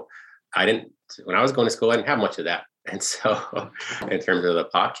 because when I was going to school, I didn't have much of that. And so in terms of the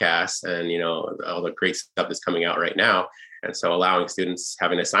podcasts and all the great stuff that's coming out right now, and so allowing students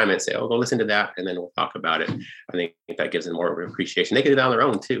have an assignment, say, oh, go listen to that, and then we'll talk about it. I think that gives them more of an appreciation. They can do that on their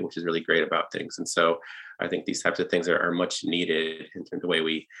own too, which is really great about things. And so I think these types of things are much needed in terms of the way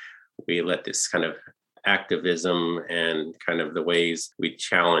we let this kind of activism and kind of the ways we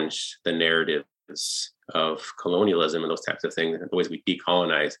challenge the narratives of colonialism and those types of things, the ways we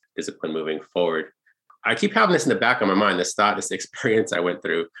decolonize discipline moving forward. I keep having this in the back of my mind, this experience I went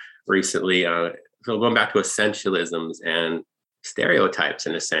through recently. So going back to essentialisms and stereotypes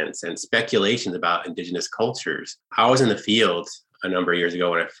in a sense, and speculations about indigenous cultures. I was in the field a number of years ago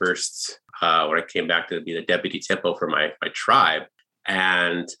when I came back to be the deputy TIPO for my tribe.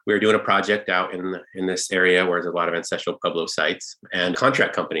 And we were doing a project out in this area where there's a lot of ancestral Pueblo sites, and a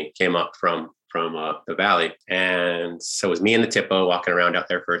contract company came up from the valley. And so it was me and the TIPO walking around out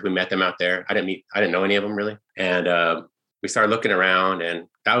there first. We met them out there. I didn't know any of them really. And we started looking around, and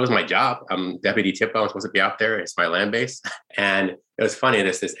that was my job. I'm deputy TIPO. I'm supposed to be out there. It's my land base. And it was funny.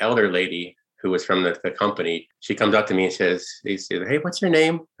 This elder lady who was from the company, she comes up to me and says, hey, what's your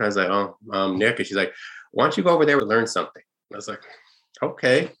name? And I was like, oh, Nick. And she's like, why don't you go over there and learn something? And I was like,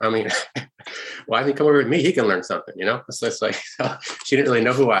 okay. I mean, why doesn't he come over with me? He can learn something, So it's like, so she didn't really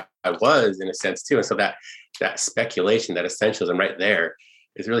know who I was in a sense too. And so that speculation, that essentialism right there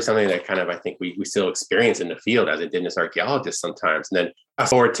is really something that kind of, I think we still experience in the field as indigenous archaeologists sometimes. And then fast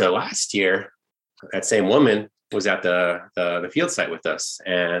forward to last year, that same woman was at the field site with us.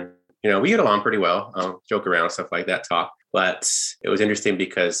 And, we get along pretty well, joke around, stuff like that, talk. But it was interesting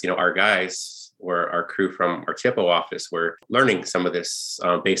because, our guys, our crew from our TIPO office were learning some of this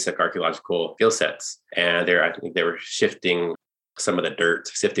basic archaeological skill sets. And I think they were sifting some of the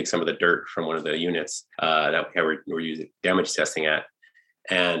dirt from one of the units that we were using damage testing at.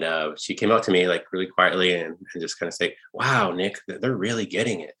 And she came up to me like really quietly and just kind of say, wow, Nick, they're really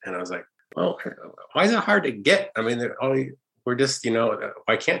getting it. And I was like, well, why is it hard to get? I mean, we're just,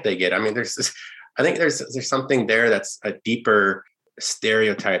 why can't they get? I mean, I think there's something there that's a deeper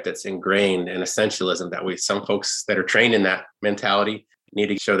stereotype that's ingrained in essentialism that some folks that are trained in that mentality need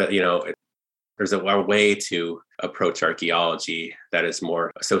to show that, there's a way to approach archaeology that is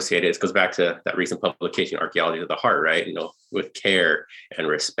more associated. It goes back to that recent publication, Archaeology to the Heart, right? With care and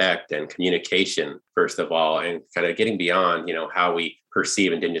respect and communication, first of all, and kind of getting beyond, how we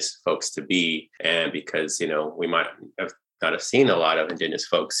perceive indigenous folks to be. And because, we might not have seen a lot of indigenous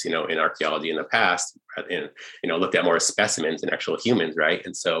folks, in archaeology in the past, and, looked at more as specimens and actual humans, right?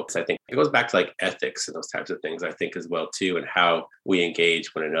 And so I think it goes back to like ethics and those types of things, I think as well too, and how we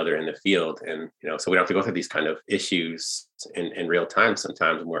engage one another in the field. And, so we don't have to go through these kind of issues in real time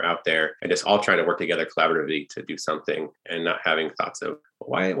sometimes when we're out there and just all trying to work together collaboratively to do something and not having thoughts of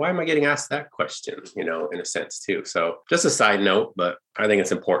why am I getting asked that question, in a sense too. So just a side note, but I think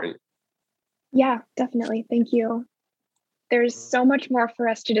it's important. Yeah, definitely. Thank you. There's so much more for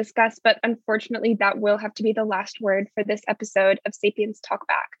us to discuss, but unfortunately, that will have to be the last word for this episode of Sapiens Talk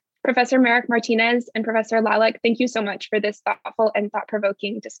Back. Professor Merrick Martinez and Professor Lalek, thank you so much for this thoughtful and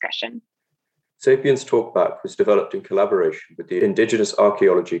thought-provoking discussion. Sapiens Talk Back was developed in collaboration with the Indigenous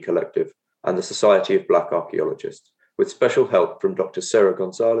Archaeology Collective and the Society of Black Archaeologists, with special help from Dr. Sarah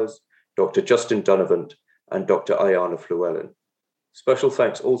Gonzalez, Dr. Justin Dunavant, and Dr. Ayana Flewellyn. Special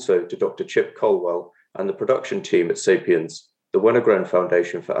thanks also to Dr. Chip Colwell and the production team at Sapiens, the Wenner-Gren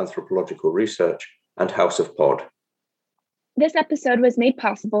Foundation for Anthropological Research, and House of Pod. This episode was made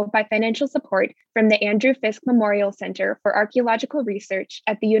possible by financial support from the Andrew Fisk Memorial Center for Archaeological Research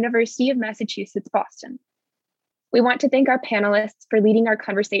at the University of Massachusetts, Boston. We want to thank our panelists for leading our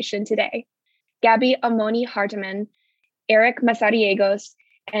conversation today, Gabi Amoni Hardiman, Eric Mazariegos,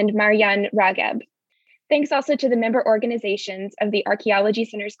 and Marianne Rageb. Thanks also to the member organizations of the Archaeology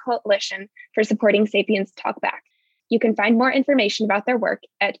Centers Coalition for supporting Sapiens Talk Back. You can find more information about their work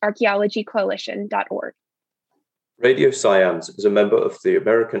at archaeologycoalition.org. Radio Science is a member of the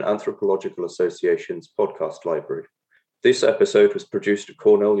American Anthropological Association's podcast library. This episode was produced at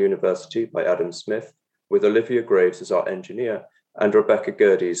Cornell University by Adam Smith, with Olivia Graves as our engineer and Rebecca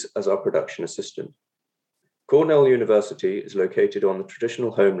Gerdes as our production assistant. Cornell University is located on the traditional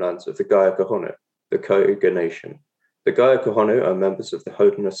homelands of the Gaia-Kahonu, the Cayuga Nation. The Gaia-Kahonu are members of the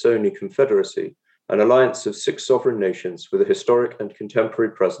Haudenosaunee Confederacy, an alliance of 6 sovereign nations with a historic and contemporary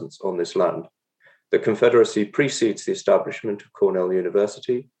presence on this land. The Confederacy precedes the establishment of Cornell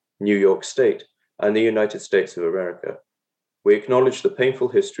University, New York State, and the United States of America. We acknowledge the painful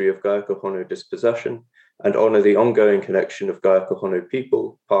history of Gaia-Kahonu dispossession and honor the ongoing connection of Gaia-Kahonu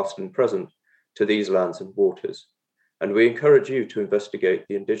people, past and present, to these lands and waters. And we encourage you to investigate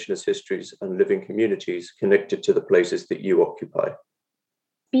the Indigenous histories and living communities connected to the places that you occupy.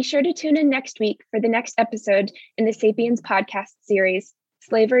 Be sure to tune in next week for the next episode in the Sapiens podcast series,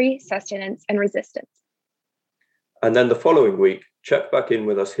 Slavery, Sustenance, and Resistance. And then the following week, check back in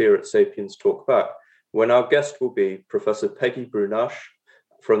with us here at Sapiens Talk Back, when our guest will be Professor Peggy Brunache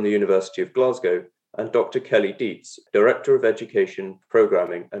from the University of Glasgow and Dr. Kelly Dietz, Director of Education,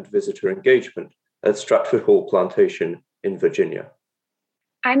 Programming and Visitor Engagement at Stratford Hall Plantation in Virginia.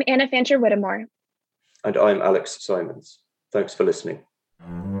 I'm Anna Fancher Whittemore. And I'm Alex Simons. Thanks for listening.